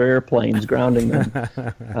hit the other airplanes, grounding them.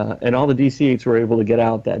 And all the DC-8s were able to get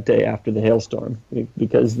out that day after the hailstorm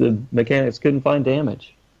because the mechanics couldn't find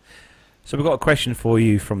damage. So we've got a question for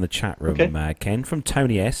you from the chat room, Okay. Ken, from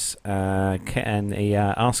Tony S. And he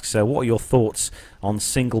asks, what are your thoughts on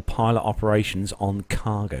single pilot operations on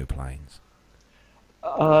cargo planes?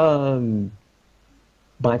 My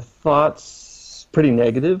thoughts, pretty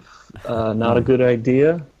negative. Not a good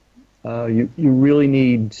idea. You really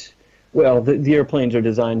need, the airplanes are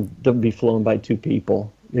designed to be flown by two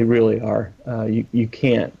people. They really are. You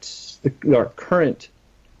can't, the current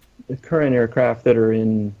aircraft that are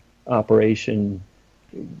in operation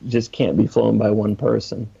just can't be flown by one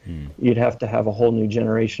person. You'd have to have a whole new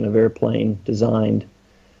generation of airplane designed.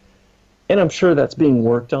 And I'm sure that's being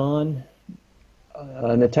worked on,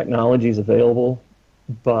 and the technology is available,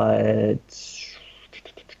 but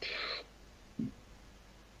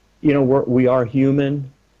we are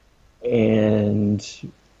human,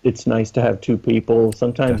 and it's nice to have two people.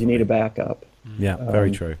 Sometimes you need a backup. Yeah,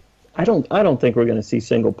 very true. I don't think we're going to see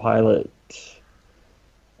single pilot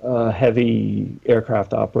heavy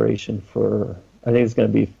aircraft operation I think it's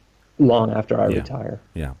going to be long after I retire.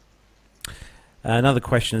 Yeah. Another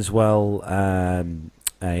question as well.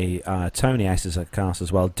 Tony asks us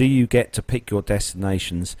as well. Do you get to pick your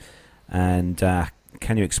destinations, and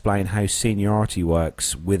can you explain how seniority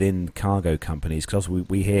works within cargo companies? Because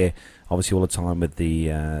we hear obviously all the time with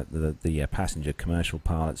the passenger commercial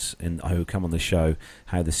pilots who come on the show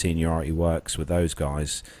how the seniority works with those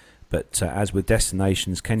guys. But as with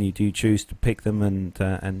destinations, do you choose to pick them, and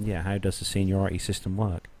how does the seniority system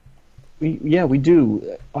work? We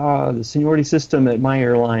do. The seniority system at my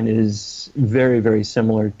airline is very, very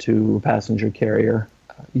similar to a passenger carrier.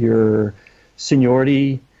 Your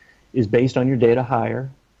seniority is based on your data hire.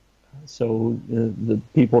 So the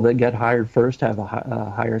people that get hired first have a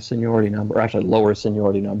higher seniority number, or actually lower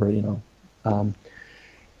seniority number,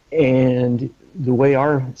 and the way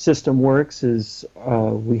our system works is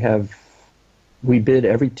we bid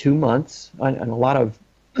every 2 months, and a lot of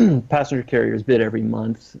passenger carriers bid every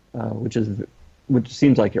month, which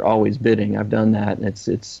seems like you're always bidding. I've done that, and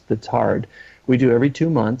it's hard. We do every 2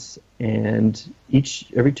 months, and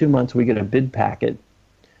every 2 months we get a bid packet.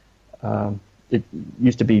 It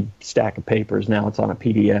used to be a stack of papers, now it's on a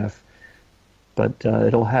PDF, but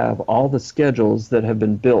it'll have all the schedules that have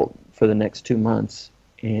been built for the next 2 months.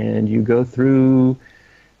 And you go through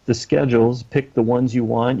the schedules, pick the ones you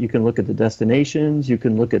want. You can look at the destinations. You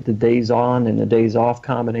can look at the days on and the days off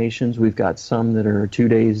combinations. We've got some that are 2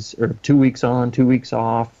 days or 2 weeks on, 2 weeks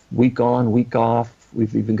off, week on, week off.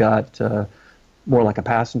 We've even got more like a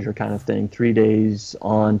passenger kind of thing, 3 days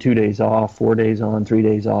on, 2 days off, 4 days on, 3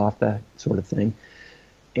 days off, that sort of thing.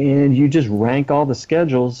 And you just rank all the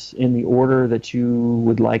schedules in the order that you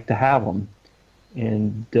would like to have them.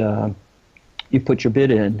 And you put your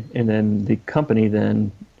bid in, and then the company then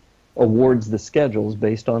awards the schedules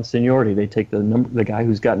based on seniority. They take the guy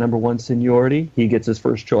who's got number one seniority, he gets his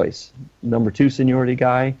first choice. Number two seniority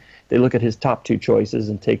guy, they look at his top two choices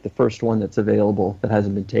and take the first one that's available that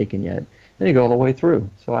hasn't been taken yet. And you go all the way through.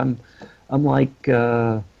 So I'm like,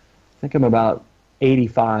 I think I'm about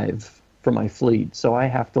 85 for my fleet. So I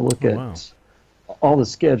have to look at all the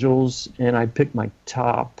schedules, and I pick my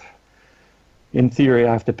top. In theory,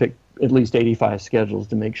 I have to pick at least 85 schedules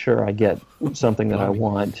to make sure I get something that I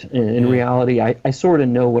want. In reality, I sort of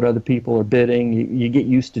know what other people are bidding. You get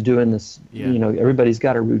used to doing this. Everybody's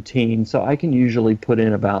got a routine, so I can usually put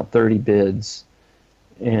in about 30 bids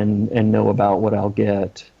and know about what I'll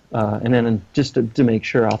get. And then just to make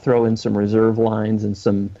sure, I'll throw in some reserve lines and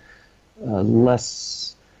some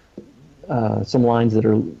lines that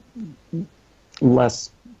are less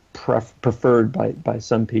preferred by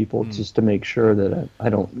some people, just to make sure that I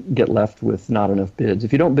don't get left with not enough bids.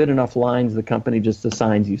 If you don't bid enough lines, the company just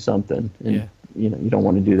assigns you something, and you don't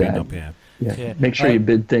want to do that. Make sure you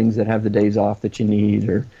bid things that have the days off that you need,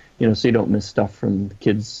 or so you don't miss stuff from the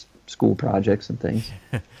kids' school projects and things.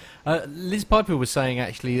 Liz Piper was saying,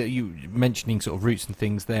 actually, that you mentioning sort of routes and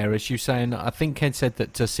things there, as you saying, I think Ken said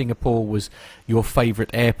that Singapore was your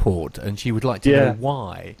favourite airport, and she would like to know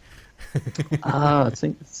why.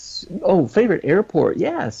 Favorite airport?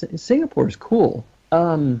 Yeah, Singapore is cool.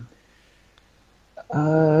 Got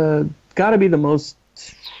to be the most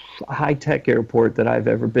high-tech airport that I've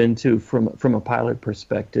ever been to from a pilot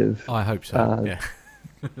perspective. I hope so.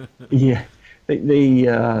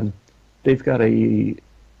 They've got an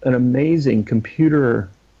amazing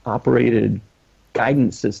computer-operated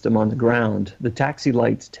guidance system on the ground. The taxi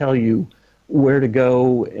lights tell you where to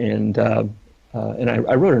go, and I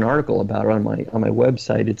wrote an article about it on my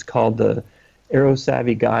website. It's called the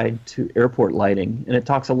AeroSavvy Guide to Airport Lighting, and it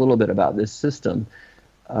talks a little bit about this system.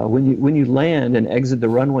 When you land and exit the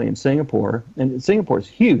runway in Singapore, and Singapore's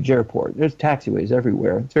a huge airport, there's taxiways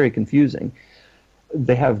everywhere. It's very confusing.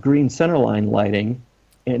 They have green centerline lighting,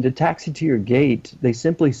 and to taxi to your gate, they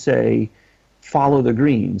simply say, "Follow the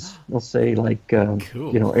greens." They'll say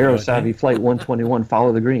AeroSavvy Flight 121,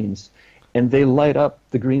 follow the greens. And they light up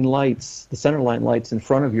the green lights, the centerline lights in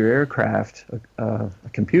front of your aircraft. A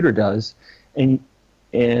computer does, and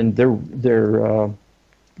the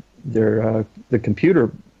computer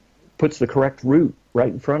puts the correct route right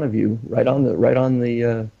in front of you, right on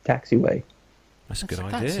the taxiway. That's a good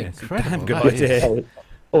idea. That's incredible. Damn good idea.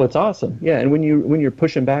 Oh, it's awesome. Yeah, and when you're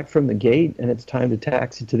pushing back from the gate and it's time to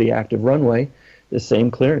taxi to the active runway, the same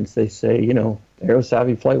clearance, they say,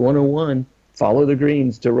 AeroSavvy Flight 101. Follow the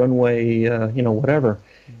greens to runway, whatever.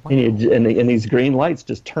 Wow. And these green lights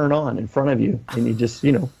just turn on in front of you, and you just,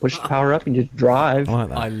 push the power up and you just drive.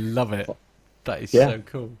 I love it. That is so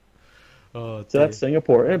cool. Oh, so that's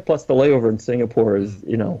Singapore, and plus the layover in Singapore is,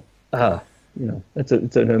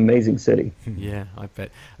 it's an amazing city. Yeah, I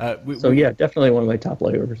bet. Definitely one of my top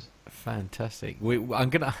layovers. Fantastic. I'm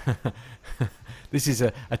gonna. This is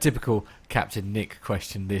a typical Captain Nick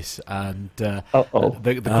question. And the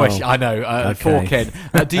question I know for Ken.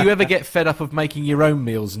 Do you ever get fed up of making your own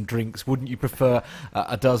meals and drinks? Wouldn't you prefer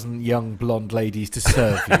a dozen young blonde ladies to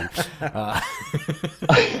serve you?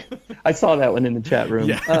 I saw that one in the chat room.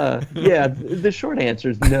 The short answer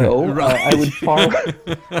is no. Right.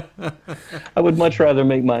 I would much rather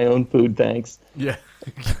make my own food. Thanks. Yeah.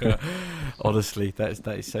 Honestly, that is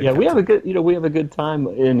so. Yeah, we have a good time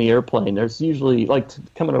in the airplane. There's usually,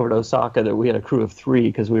 coming over to Osaka, that we had a crew of 3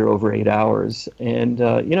 because we were over 8 hours, and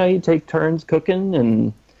you take turns cooking,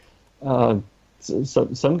 and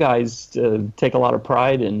some guys take a lot of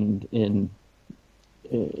pride in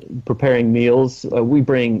preparing meals. We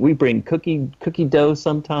bring cookie dough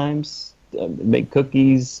sometimes, make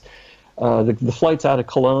cookies. The flights out of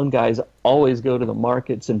Cologne, guys always go to the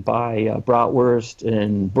markets and buy bratwurst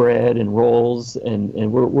and bread and rolls, and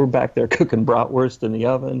we're back there cooking bratwurst in the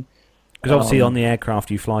oven. Because obviously on the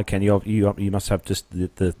aircraft you fly, Ken, you must have just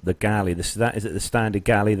the galley. Is it the standard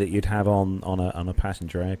galley that you'd have on a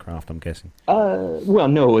passenger aircraft? I'm guessing. Well,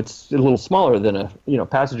 no, it's a little smaller than a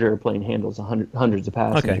passenger airplane handles hundreds of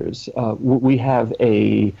passengers. Okay. We have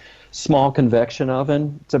a small convection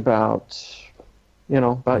oven. It's about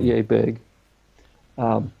yay big.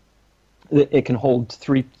 It can hold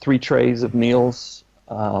three trays of meals.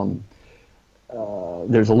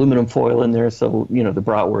 There's aluminum foil in there, so the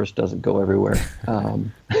bratwurst doesn't go everywhere.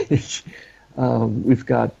 We've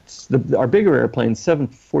got our bigger airplanes,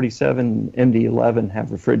 747 MD-11,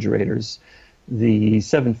 have refrigerators. The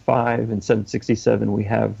 75 and 767, we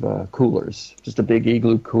have coolers, just a big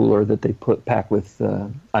igloo cooler that they pack with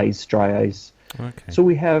dry ice. Okay. So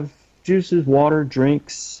we have juices, water,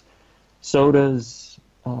 drinks, sodas,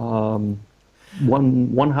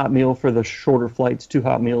 one hot meal for the shorter flights, 2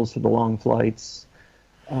 hot meals for the long flights.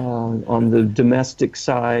 On the domestic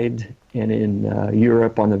side and in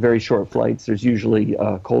Europe, on the very short flights, there's usually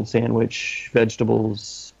a cold sandwich,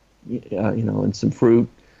 vegetables, and some fruit.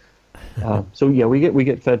 So we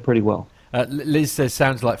get fed pretty well. Liz says,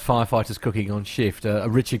 sounds like firefighters cooking on shift.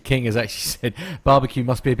 Richard King has actually said, barbecue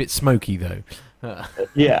must be a bit smoky, though.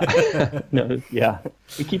 Yeah. No. Yeah.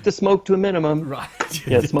 We keep the smoke to a minimum. Right.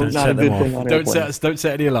 Yeah, smoke's not a good thing on airplanes. Don't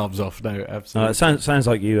set any alarms off. No, absolutely. It sounds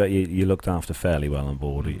like you looked after fairly well on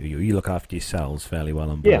board. You look after yourselves fairly well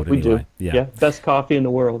on board. Yeah, we anyway. do. Yeah, best coffee in the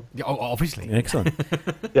world. Oh, obviously. Excellent.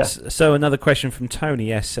 Yeah. So another question from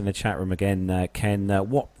Tony S in the chat room again. Ken,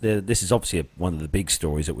 this is obviously one of the big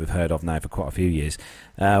stories that we've heard of now for quite a few years.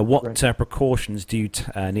 What precautions do you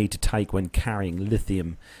need to take when carrying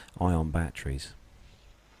lithium-ion batteries?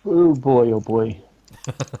 Oh boy.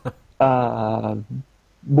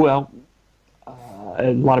 Well,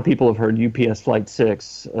 a lot of people have heard UPS Flight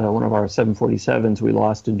 6, one of our 747s we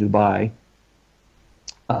lost in Dubai,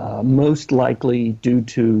 most likely due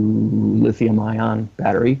to lithium-ion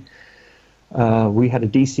battery. We had a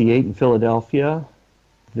DC-8 in Philadelphia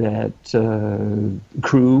that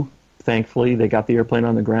crew, thankfully, they got the airplane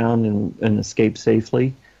on the ground and escaped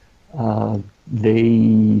safely.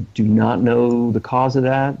 They do not know the cause of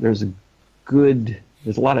that. There's a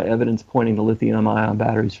lot of evidence pointing to lithium-ion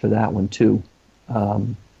batteries for that one too.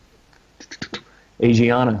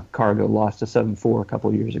 Asiana Cargo lost a 747 a couple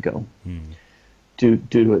of years ago due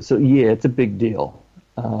to it. So yeah, it's a big deal.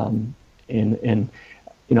 And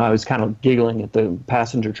I was kind of giggling at the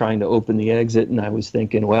passenger trying to open the exit, and I was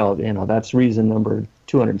thinking, well, that's reason number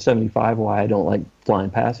 275 why I don't like flying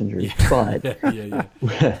passengers. But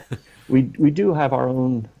we do have our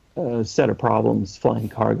own set of problems flying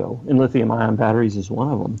cargo, and lithium-ion batteries is one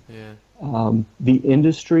of them. Yeah. The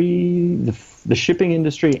industry, the shipping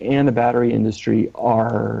industry and the battery industry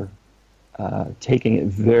are taking it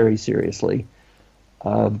very seriously.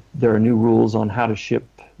 There are new rules on how to ship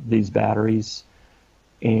these batteries,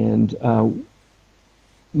 and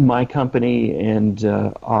my company and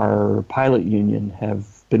our pilot union have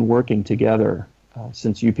been working together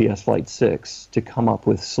since UPS Flight 6 to come up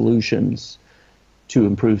with solutions to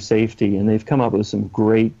improve safety, and they've come up with some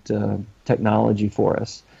great technology for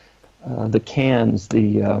us. The cans,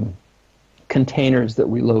 the containers that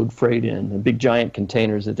we load freight in, the big giant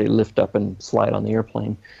containers that they lift up and slide on the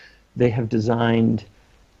airplane, they have designed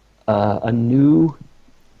a new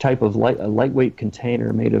type of a lightweight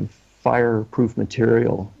container made of fireproof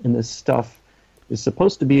material, and this stuff is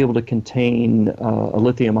supposed to be able to contain a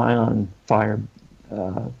lithium-ion fire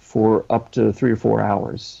for up to 3 or 4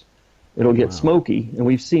 hours. It'll get smoky, and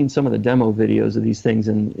we've seen some of the demo videos of these things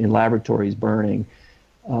in laboratories burning,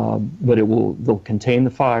 but they'll contain the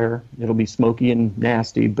fire. It'll be smoky and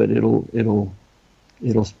nasty, but the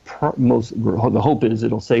hope is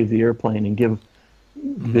it'll save the airplane and give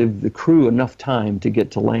the crew enough time to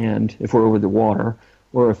get to land if we're over the water,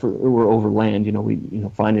 or if we're over land, we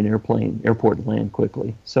find an airport and land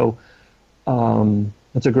quickly. So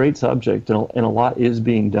it's a great subject, and a lot is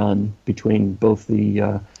being done between both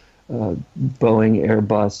the Boeing,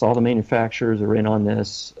 Airbus, all the manufacturers are in on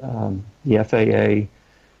this, the FAA,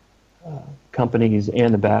 companies,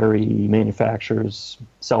 and the battery manufacturers,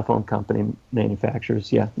 cell phone company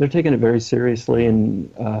manufacturers. Yeah, they're taking it very seriously, and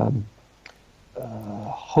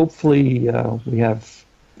hopefully we have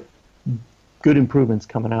good improvements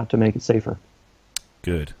coming out to make it safer.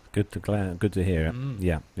 Good to hear it.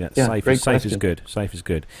 Yeah. Safe is good. Safe is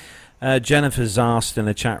good. Jennifer's asked in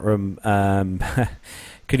the chat room,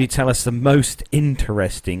 could you tell us the most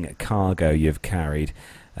interesting cargo you've carried?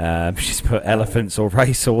 She's put elephants or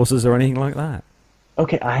racehorses or anything like that.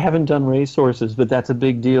 Okay, I haven't done racehorses, but that's a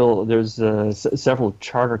big deal. There's several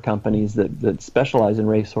charter companies that specialize in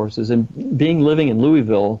racehorses, and living in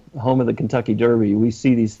Louisville, home of the Kentucky Derby, we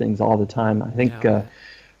see these things all the time. I think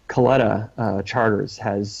Coletta Charters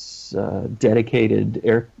has dedicated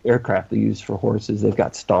aircraft they use for horses. They've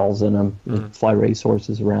got stalls in them, they fly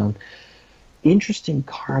racehorses around. Interesting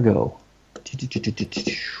cargo.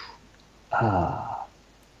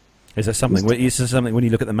 Is that something? Is there something when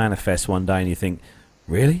you look at the manifest one day and you think,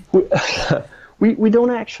 really? We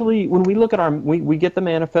don't actually. When we look at we get the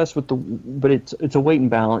manifest but it's a weight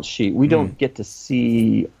and balance sheet. We don't get to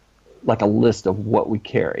see like a list of what we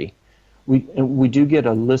carry. We do get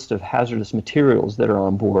a list of hazardous materials that are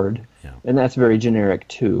on board, and that's very generic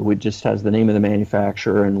too. It just has the name of the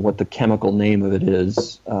manufacturer and what the chemical name of it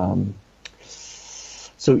is.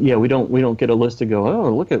 So yeah, we don't get a list to go,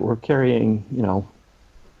 oh, look at, we're carrying,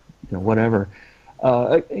 whatever.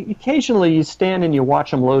 Occasionally you stand and you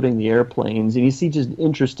watch them loading the airplanes and you see just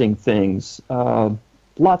interesting things.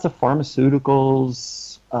 Lots of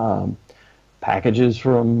pharmaceuticals, packages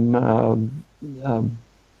from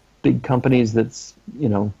big companies that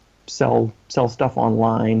sell stuff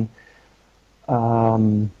online.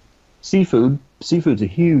 Seafood. Seafood's a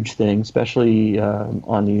huge thing, especially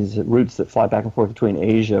on these routes that fly back and forth between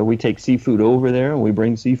Asia. We take seafood over there and we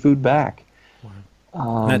bring seafood back.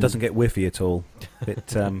 No, it doesn't get whiffy at all.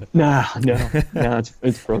 No,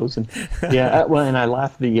 it's frozen. Yeah, well, and I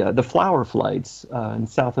laugh. The flower flights in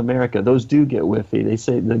South America, those do get whiffy. They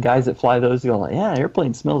say the guys that fly those go like, yeah,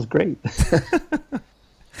 airplane smells great.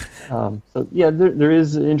 So yeah, there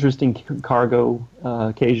is interesting cargo.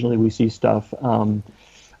 Occasionally we see stuff.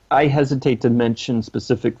 I hesitate to mention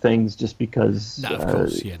specific things just because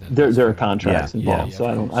there are contracts involved, so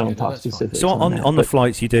I don't talk specifics. So on the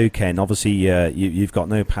flights you do, Ken, obviously you've got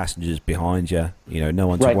no passengers behind you. No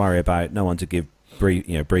one to worry about, no one to give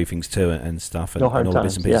briefings to and stuff, and, no hard and all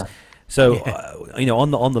times, the bits and pieces. So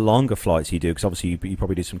on the longer flights you do, because obviously you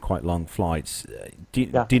probably do some quite long flights. Do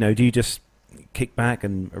you just kick back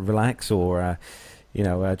and relax, or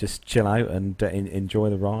just chill out and enjoy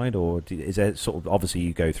the ride, or is there sort of, obviously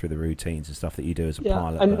you go through the routines and stuff that you do as a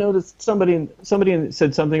pilot? I noticed somebody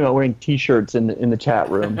said something about wearing T-shirts in the chat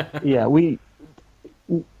room. Yeah,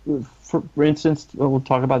 for instance, we'll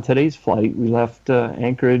talk about today's flight. We left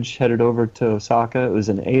Anchorage, headed over to Osaka. It was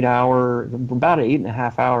about an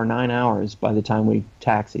 8.5 hour, 9 hours by the time we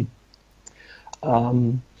taxied.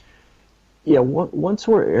 Once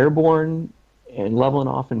we're airborne and leveling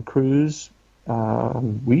off in cruise,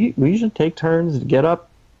 we usually take turns to get up,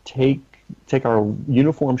 take our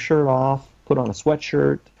uniform shirt off, put on a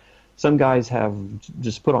sweatshirt. Some guys have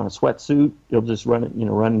just put on a sweatsuit. They'll just run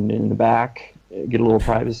in the back, get a little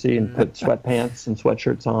privacy, and put sweatpants and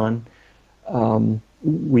sweatshirts on.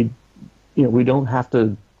 We don't have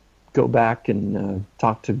to go back and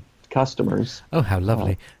talk to customers. Oh, how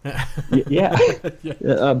lovely!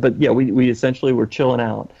 But we essentially were chilling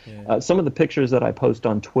out. Some of the pictures that I post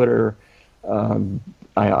on Twitter,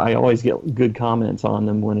 I always get good comments on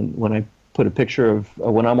them when I put a picture of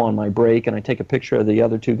when I'm on my break and I take a picture of the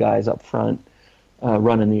other two guys up front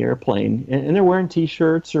running the airplane, and they're wearing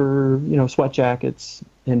T-shirts or sweat jackets,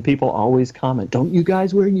 and people always comment, "Don't you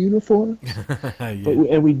guys wear uniform?"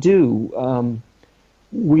 And we do.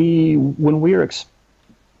 When we are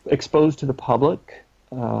exposed to the public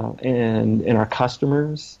and our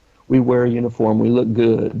customers, we wear a uniform. We look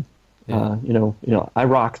good. I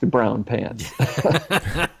rock the brown pants.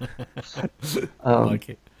 Like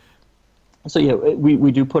it. So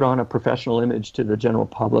we do put on a professional image to the general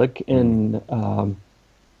public, and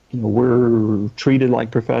we're treated like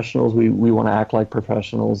professionals. We want to act like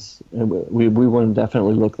professionals, and we want to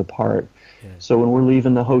definitely look the part. Yeah. So when we're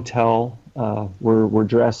leaving the hotel, we're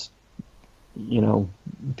dressed.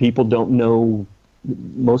 People don't know.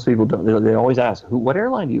 Most people don't. They always ask, "What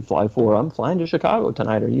airline do you fly for?" "I'm flying to Chicago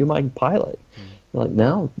tonight. Are you my pilot?" They're like,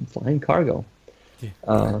 "No, I'm flying cargo." Yeah.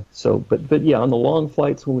 But on the long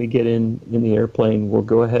flights, when we get in the airplane, we'll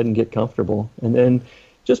go ahead and get comfortable, and then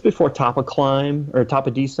just before top of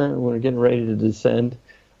descent, when we're getting ready to descend,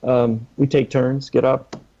 we take turns, get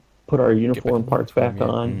up, put our uniform parts back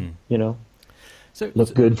on. So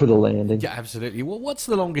look good for the landing. Yeah, absolutely. Well, what's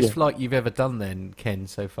the longest flight you've ever done then, Ken,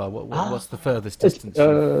 so far? What's the furthest distance?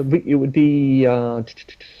 It would be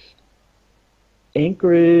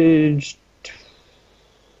Anchorage.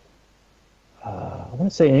 I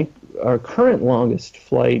want to say our current longest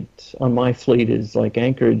flight on my fleet is like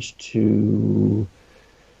Anchorage to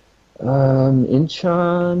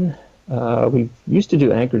Incheon. We used to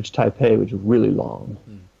do Anchorage Taipei, which was really long.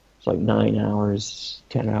 It's like 9 hours,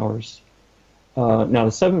 10 hours. Now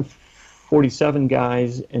the 747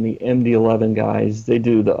 guys and the MD-11 guys, they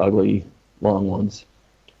do the ugly long ones.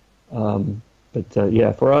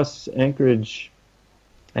 For us, Anchorage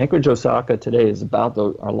Osaka today is about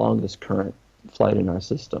our longest current flight in our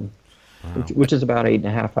system, which is about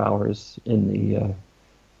 8.5 hours in the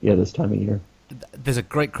this time of year. There's a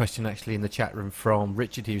great question actually in the chat room from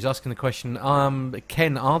Richard. He was asking the question,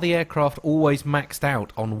 Ken, are the aircraft always maxed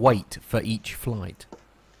out on weight for each flight?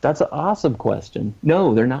 That's an awesome question.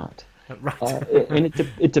 No, they're not. Right. And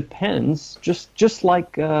it depends. Just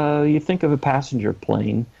like you think of a passenger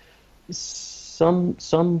plane,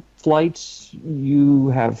 some flights you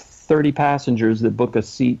have 30 passengers that book a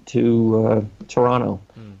seat to Toronto,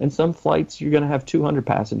 and some flights you're going to have 200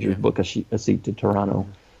 passengers book a seat to Toronto.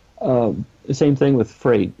 The same thing with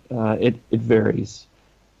freight. It varies.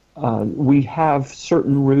 We have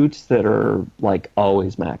certain routes that are like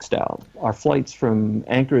always maxed out. Our flights from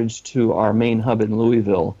Anchorage to our main hub in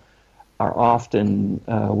Louisville are often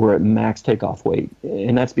we're at max takeoff weight,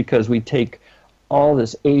 and that's because we take all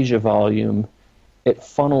this Asia volume. It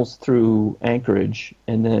funnels through Anchorage,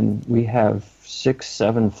 and then we have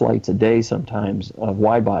 6-7 flights a day sometimes of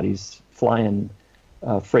wide bodies flying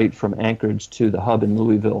freight from Anchorage to the hub in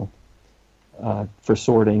Louisville for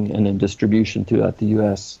sorting and then distribution throughout the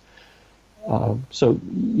U.S. So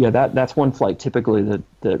yeah, that's one flight typically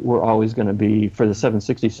that we're always going to be, for the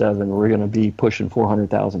 767, we're going to be pushing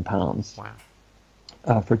 400,000 pounds. Wow.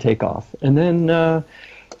 For takeoff. And then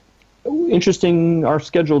interesting, our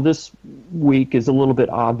schedule this week is a little bit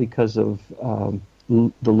odd because of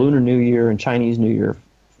the Lunar New Year and Chinese New Year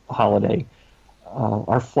holiday.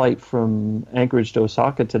 Our flight from Anchorage to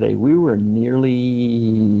Osaka today, we had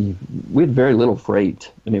very little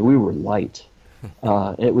freight. I mean, we were light.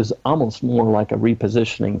 It was almost more like a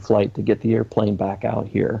repositioning flight to get the airplane back out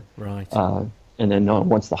here. Right. And then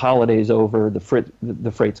once the holiday's over,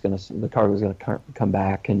 the cargo's gonna come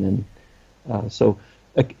back, and then so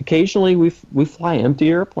occasionally we fly empty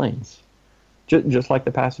airplanes, just like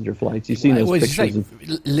the passenger flights. You've seen those pictures.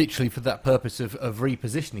 Literally for that purpose of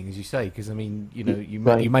repositioning, as you say, because I mean, you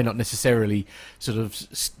may not necessarily sort of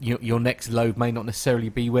your next load may not necessarily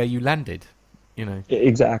be where you landed.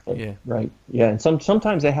 Exactly. Yeah. Right. Yeah. And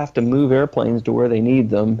sometimes they have to move airplanes to where they need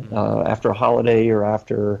them after a holiday or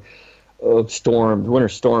after storms. Winter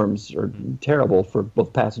storms are terrible for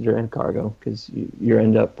both passenger and cargo because you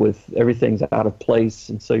end up with everything's out of place,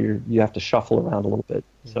 and so you have to shuffle around a little bit.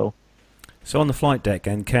 So on the flight deck,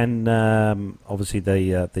 and Ken, obviously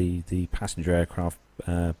the passenger aircraft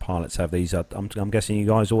pilots have these. I'm guessing you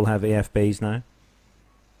guys all have EFBs now.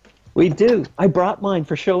 We do. I brought mine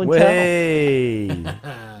for show and tell.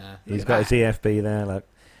 He's got his EFB there. Look.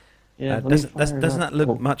 Yeah, doesn't that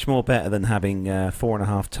look much more better than having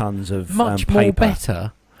 4.5 tons of much paper? More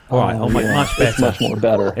better. All right, much better. It's much more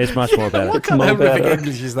better. It's much more better. What kind of horrific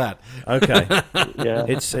English is that? Okay. Yeah.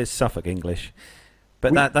 It's Suffolk English.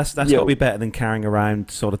 But that's got to be better than carrying around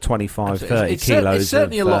sort of 25, 30 kilos. It's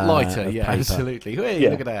certainly a lot lighter. Of yeah, paper. absolutely. Hey,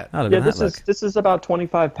 look at that. Oh, look at that, this is about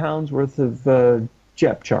 25 pounds worth of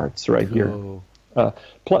JEP charts right here.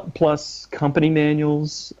 Plus company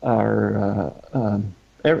manuals are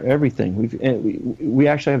everything. We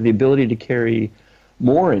actually have the ability to carry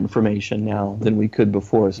more information now than we could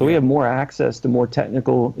before. So we have more access to more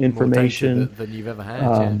technical information more data than you've ever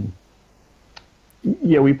had.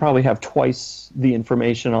 Yeah, we probably have twice the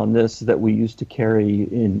information on this that we used to carry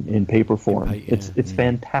in paper form. It's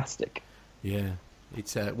fantastic. Yeah.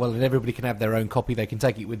 It's and everybody can have their own copy. They can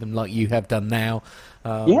take it with them like you have done now.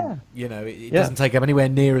 It doesn't take up anywhere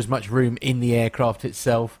near as much room in the aircraft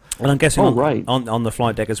itself. And I'm guessing on the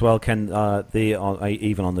flight deck as well, Ken,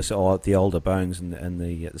 even on the older Boeings and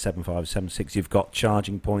the 75, 76, you've got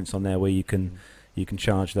charging points on there where you can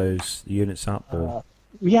charge those units up. Or?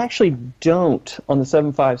 We actually don't on the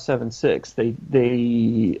 7576.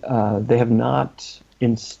 They have not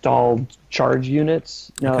installed charge units.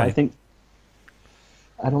 Now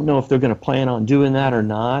I don't know if they're going to plan on doing that or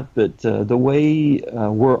not, but the way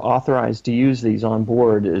we're authorized to use these on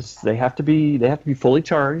board is they have to be fully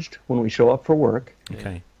charged when we show up for work.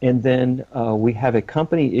 Okay. And then we have a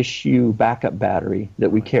company issue backup battery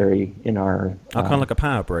that we carry in our. Kind of like a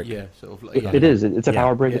power brick. Yeah, sort of. It is. It's a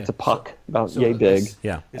power brick. Yeah. It's a puck about yay big.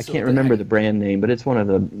 I can't remember the brand name, but it's one of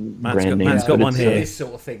the brand names. Matt's got one here. This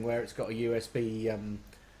sort of thing where it's got a USB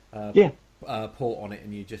port on it,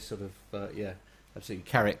 and you just sort of absolutely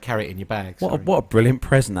carry it in your bag. What a brilliant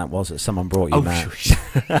present that was that someone brought you, Matt.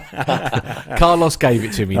 Carlos gave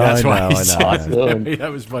it to me. That's why. I know.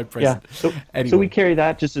 That was my present. Yeah. So we carry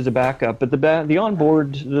that just as a backup. But the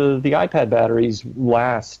onboard, the iPad batteries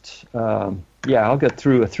last. I'll get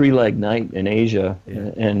through a 3-leg night in Asia,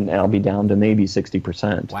 and I'll be down to maybe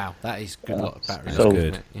 60%. Wow, that is a good lot of batteries. So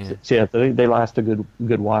good. They last a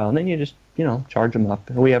good while, and then you just charge them up.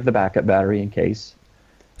 And we have the backup battery in case.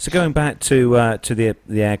 So going back to the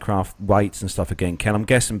aircraft weights and stuff again, Ken, I'm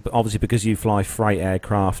guessing obviously because you fly freight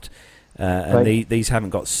aircraft and these haven't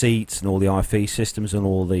got seats and all the IFE systems and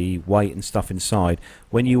all the weight and stuff inside,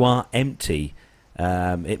 when you are empty,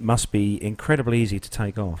 it must be incredibly easy to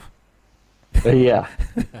take off. Yeah.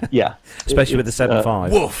 Especially with the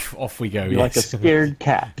 7.5. Woof, off we go. Like a scared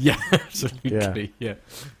cat. Yeah, absolutely. Yeah.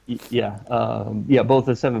 Both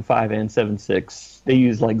the 7.5 and 7.6, they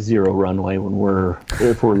use like zero runway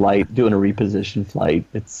if we're light doing a reposition flight.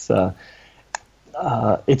 It's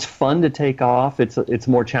fun to take off. It's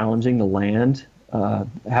more challenging to land.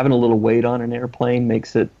 Having a little weight on an airplane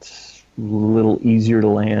makes it a little easier to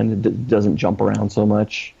land. It doesn't jump around so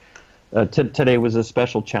much. Today was a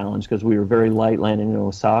special challenge because we were very light landing in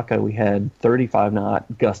Osaka. We had 35 knot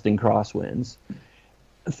gusting crosswinds.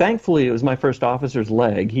 Thankfully, it was my first officer's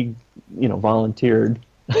leg. He, volunteered.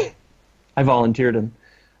 I volunteered him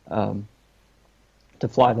to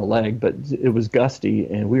fly the leg, but it was gusty,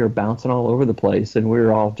 and we were bouncing all over the place, and we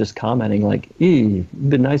were all just commenting like, it'd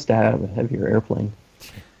been nice to have a heavier airplane.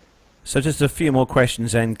 So just a few more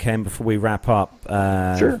questions then, Ken, before we wrap up.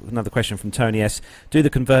 Sure. Another question from Tony S. Do the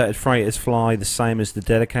converted freighters fly the same as the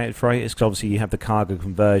dedicated freighters? Because obviously you have the cargo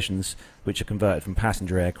conversions, which are converted from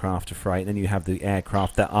passenger aircraft to freight, and then you have the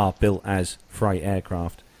aircraft that are built as freight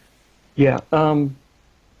aircraft. Yeah. All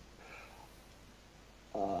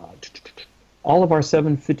of our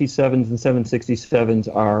 757s and 767s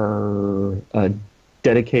are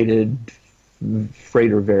dedicated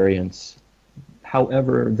freighter variants.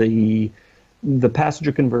 However, the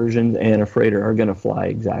passenger conversion and a freighter are going to fly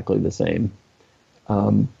exactly the same.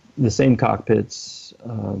 The same cockpits.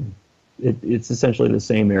 It's essentially the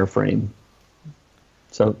same airframe.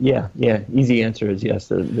 So yeah. Easy answer is yes.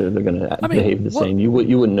 They're going to behave the same. You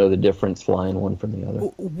wouldn't know the difference flying one from the other.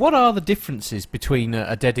 What are the differences between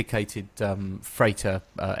a dedicated freighter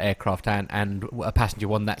aircraft and a passenger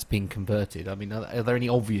one that's being converted? I mean, are there any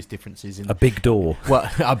obvious differences in a big door?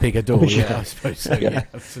 Well, a bigger door. Yeah, I suppose so. Yeah,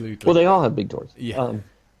 absolutely. Well, they all have big doors. Yeah.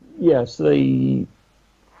 So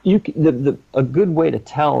a good way to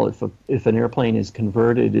tell if an airplane is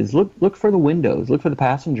converted is look for the windows, look for the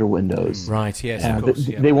passenger windows. Right. Yes. Of course.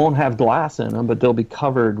 They won't have glass in them, but they'll be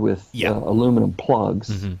covered with aluminum plugs.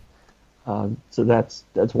 Mm-hmm. So that's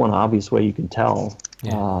one obvious way you can tell.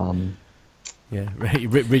 Yeah.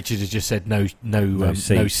 Richard has just said no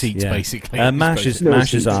seats basically. Mash has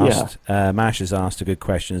asked a good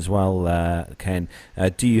question as well, Ken.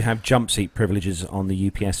 Do you have jump seat privileges on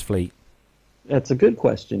the UPS fleet? That's a good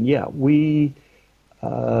question. Yeah, we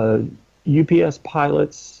UPS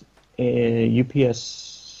pilots and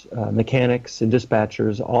UPS mechanics and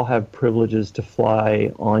dispatchers all have privileges to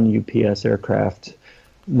fly on UPS aircraft.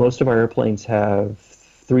 Most of our airplanes have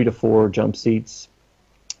 3 to 4 jump seats.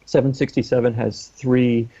 767 has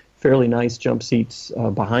 3 fairly nice jump seats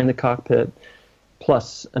behind the cockpit,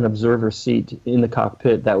 plus an observer seat in the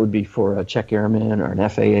cockpit. That would be for a check airman or an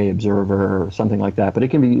FAA observer or something like that, but it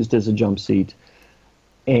can be used as a jump seat.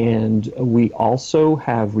 And we also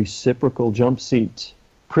have reciprocal jump seat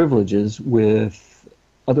privileges with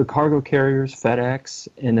other cargo carriers, FedEx,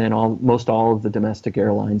 and then most all of the domestic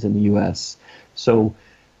airlines in the U.S. So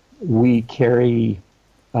we carry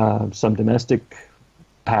some domestic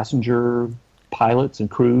passenger pilots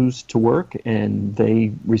and crews to work, and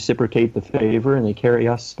they reciprocate the favor, and they carry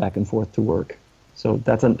us back and forth to work. So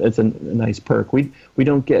it's a nice perk. We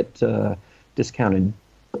don't get discounted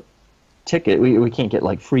ticket. We can't get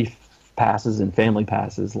like free passes and family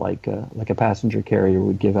passes like a passenger carrier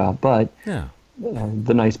would give out. But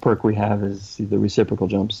the nice perk we have is the reciprocal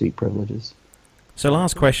jump seat privileges. So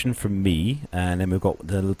last question from me, and then we've got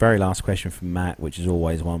the very last question from Matt, which is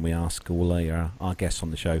always one we ask all our guests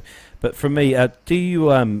on the show. But from me, do you,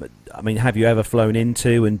 have you ever flown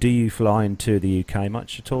into, and do you fly into the UK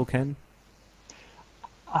much at all, Ken?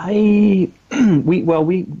 My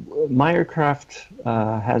aircraft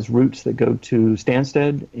has routes that go to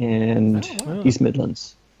Stansted and East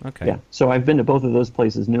Midlands. Okay. Yeah, so I've been to both of those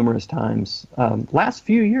places numerous times. Last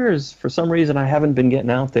few years, for some reason, I haven't been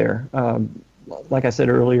getting out there. Like I said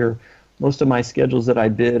earlier, most of my schedules that I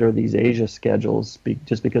bid are these Asia schedules,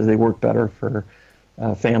 just because they work better for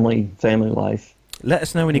family life. Let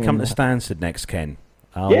us know when you come to Stansted next, Ken.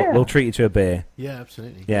 We'll treat you to a beer. Yeah,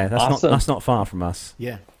 absolutely. Yeah, that's not far from us.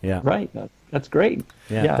 Yeah. Right. That's great.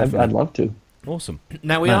 Yeah, I'd love to. Awesome.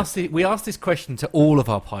 Now we asked this question to all of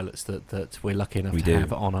our pilots that we're lucky enough to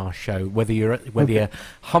have on our show. Whether you're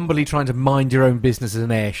humbly trying to mind your own business as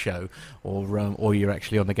an air show, or you're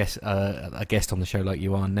actually on a guest on the show like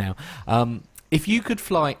you are now. If you could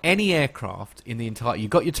fly any aircraft in the entire, you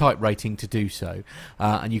got your type rating to do so,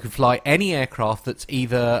 and you could fly any aircraft that's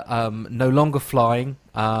either no longer flying,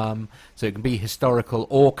 so it can be historical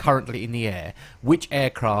or currently in the air. Which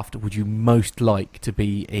aircraft would you most like to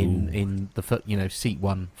be in the seat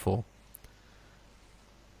one for?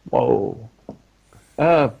 Whoa,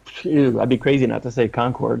 I'd be crazy not to say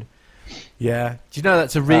Concorde. Yeah, do you know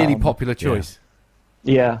that's a really popular choice?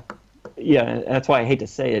 Yeah. Yeah, that's why I hate to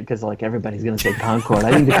say it, because like everybody's going to say Concorde.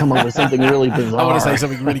 I need to come up with something really bizarre. I want to say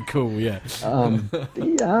something really cool. Yeah.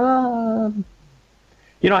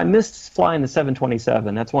 I missed flying the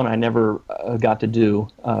 727. That's one I never got to do,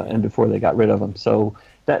 and before they got rid of them. So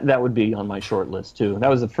that would be on my short list too. That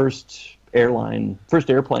was the first airplane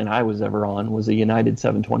I was ever on was a United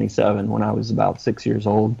 727 when I was about 6 years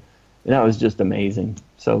old, and that was just amazing.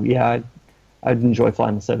 So yeah, I'd enjoy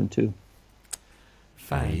flying the 72.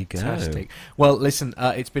 Fantastic. Well, listen,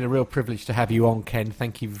 it's been a real privilege to have you on, Ken.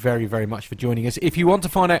 Thank you very, very much for joining us. If you want to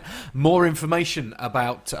find out more information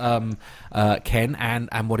about Ken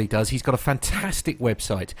and what he does, he's got a fantastic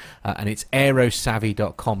website, and it's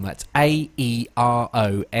aerosavvy.com. That's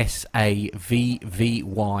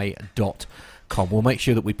AEROSAVVY.com. We'll make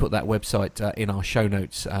sure that we put that website in our show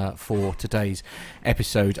notes for today's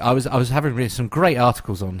episode. I was having some great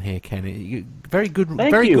articles on here, Ken. Very good,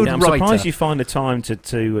 very good I'm writer. surprised you find the time to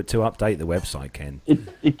update the website, Ken.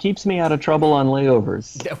 It keeps me out of trouble on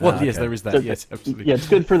layovers. Yeah, well, yes, there is that. Yes, absolutely. Yeah, it's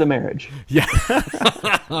good for the marriage. Yeah,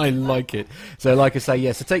 I like it. So, like I say,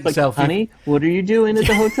 yes. So take yourself. Honey, what are you doing at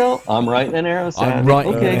the hotel? I'm writing an Aerosavvy. I'm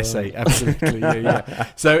writing an essay. Absolutely. Yeah.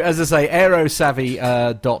 So, as I say,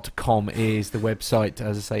 aerosavvy.com is the website.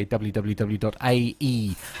 As I say,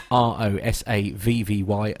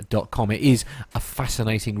 www.aerosavvy.com. It is a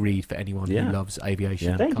fascinating read for anyone who loves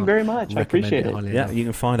aviation. Yeah. Thank you very much. I appreciate it. Yeah, you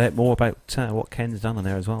can find out more about what Ken's done on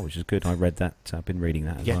there as well, which is good. I read that. I've been reading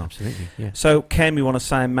that as well. Absolutely. Yeah. So, Ken, we want to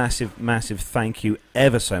say a massive, massive thank you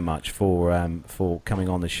ever so much for coming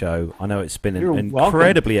on the show. I know it's been an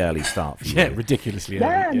incredibly early start for you. Yeah, ridiculously early.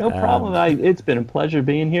 Yeah, no problem. It's been a pleasure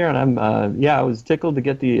being here, and I was tickled to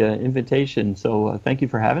get the invitation. So thank you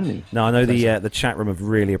for having me. No, I know the chat room have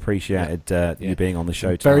really appreciated you being on the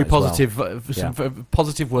show tonight. Very positive, some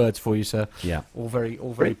positive words for you, sir. Yeah, all very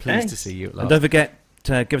pleased to see you at last. And don't forget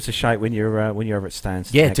to give us a shout when you're over at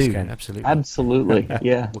Stan's. Yeah, do absolutely.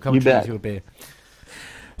 Yeah, we'll come and treat you to a beer.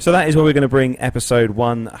 So that is where we're going to bring episode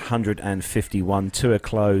 151 to a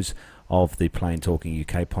close of the Plane Talking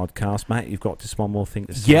UK podcast. Matt, you've got just one more thing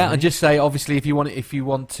to say. Yeah, and just say, obviously, if you want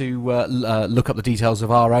to look up the details of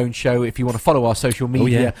our own show, if you want to follow our social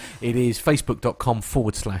media, it is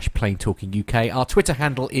facebook.com/Plane Talking UK. Our Twitter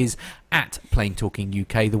handle is @Plane Talking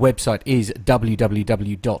UK. The website is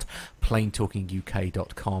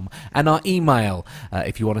www.planetalkinguk.com. And our email,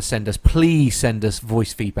 if you want to send us, please send us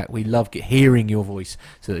voice feedback. We love hearing your voice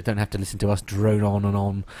so that you don't have to listen to us drone on and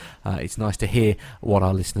on. It's nice to hear what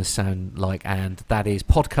our listeners sound like, and that is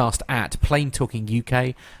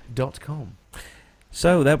podcast@planetalkinguk.com.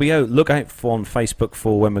 So there we go. Look out on Facebook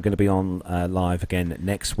for when we're going to be on live again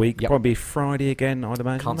next week. Yep. Probably Friday again, I'd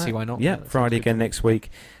imagine. Can't see why not. Yeah, Friday again next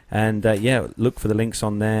week. And look for the links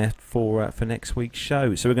on there for next week's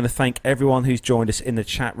show. So we're going to thank everyone who's joined us in the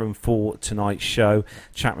chat room for tonight's show.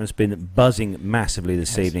 Chat room's been buzzing massively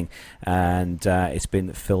this evening, and it's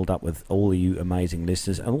been filled up with all of you amazing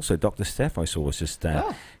listeners. And also Dr. Steph, I saw, was just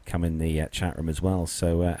come in the chat room as well.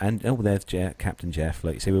 So there's Captain Jeff.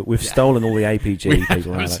 Look, see, we've stolen all the APG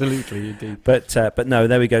people. Absolutely, indeed. But no,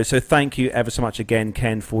 there we go. So thank you ever so much again,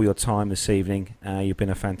 Ken, for your time this evening. You've been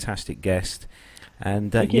a fantastic guest.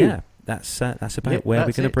 And that's about where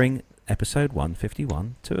we're going to bring episode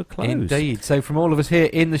 151 to a close. Indeed. So from all of us here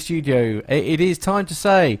in the studio, it is time to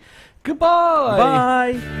say goodbye.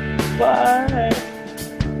 Bye. Bye.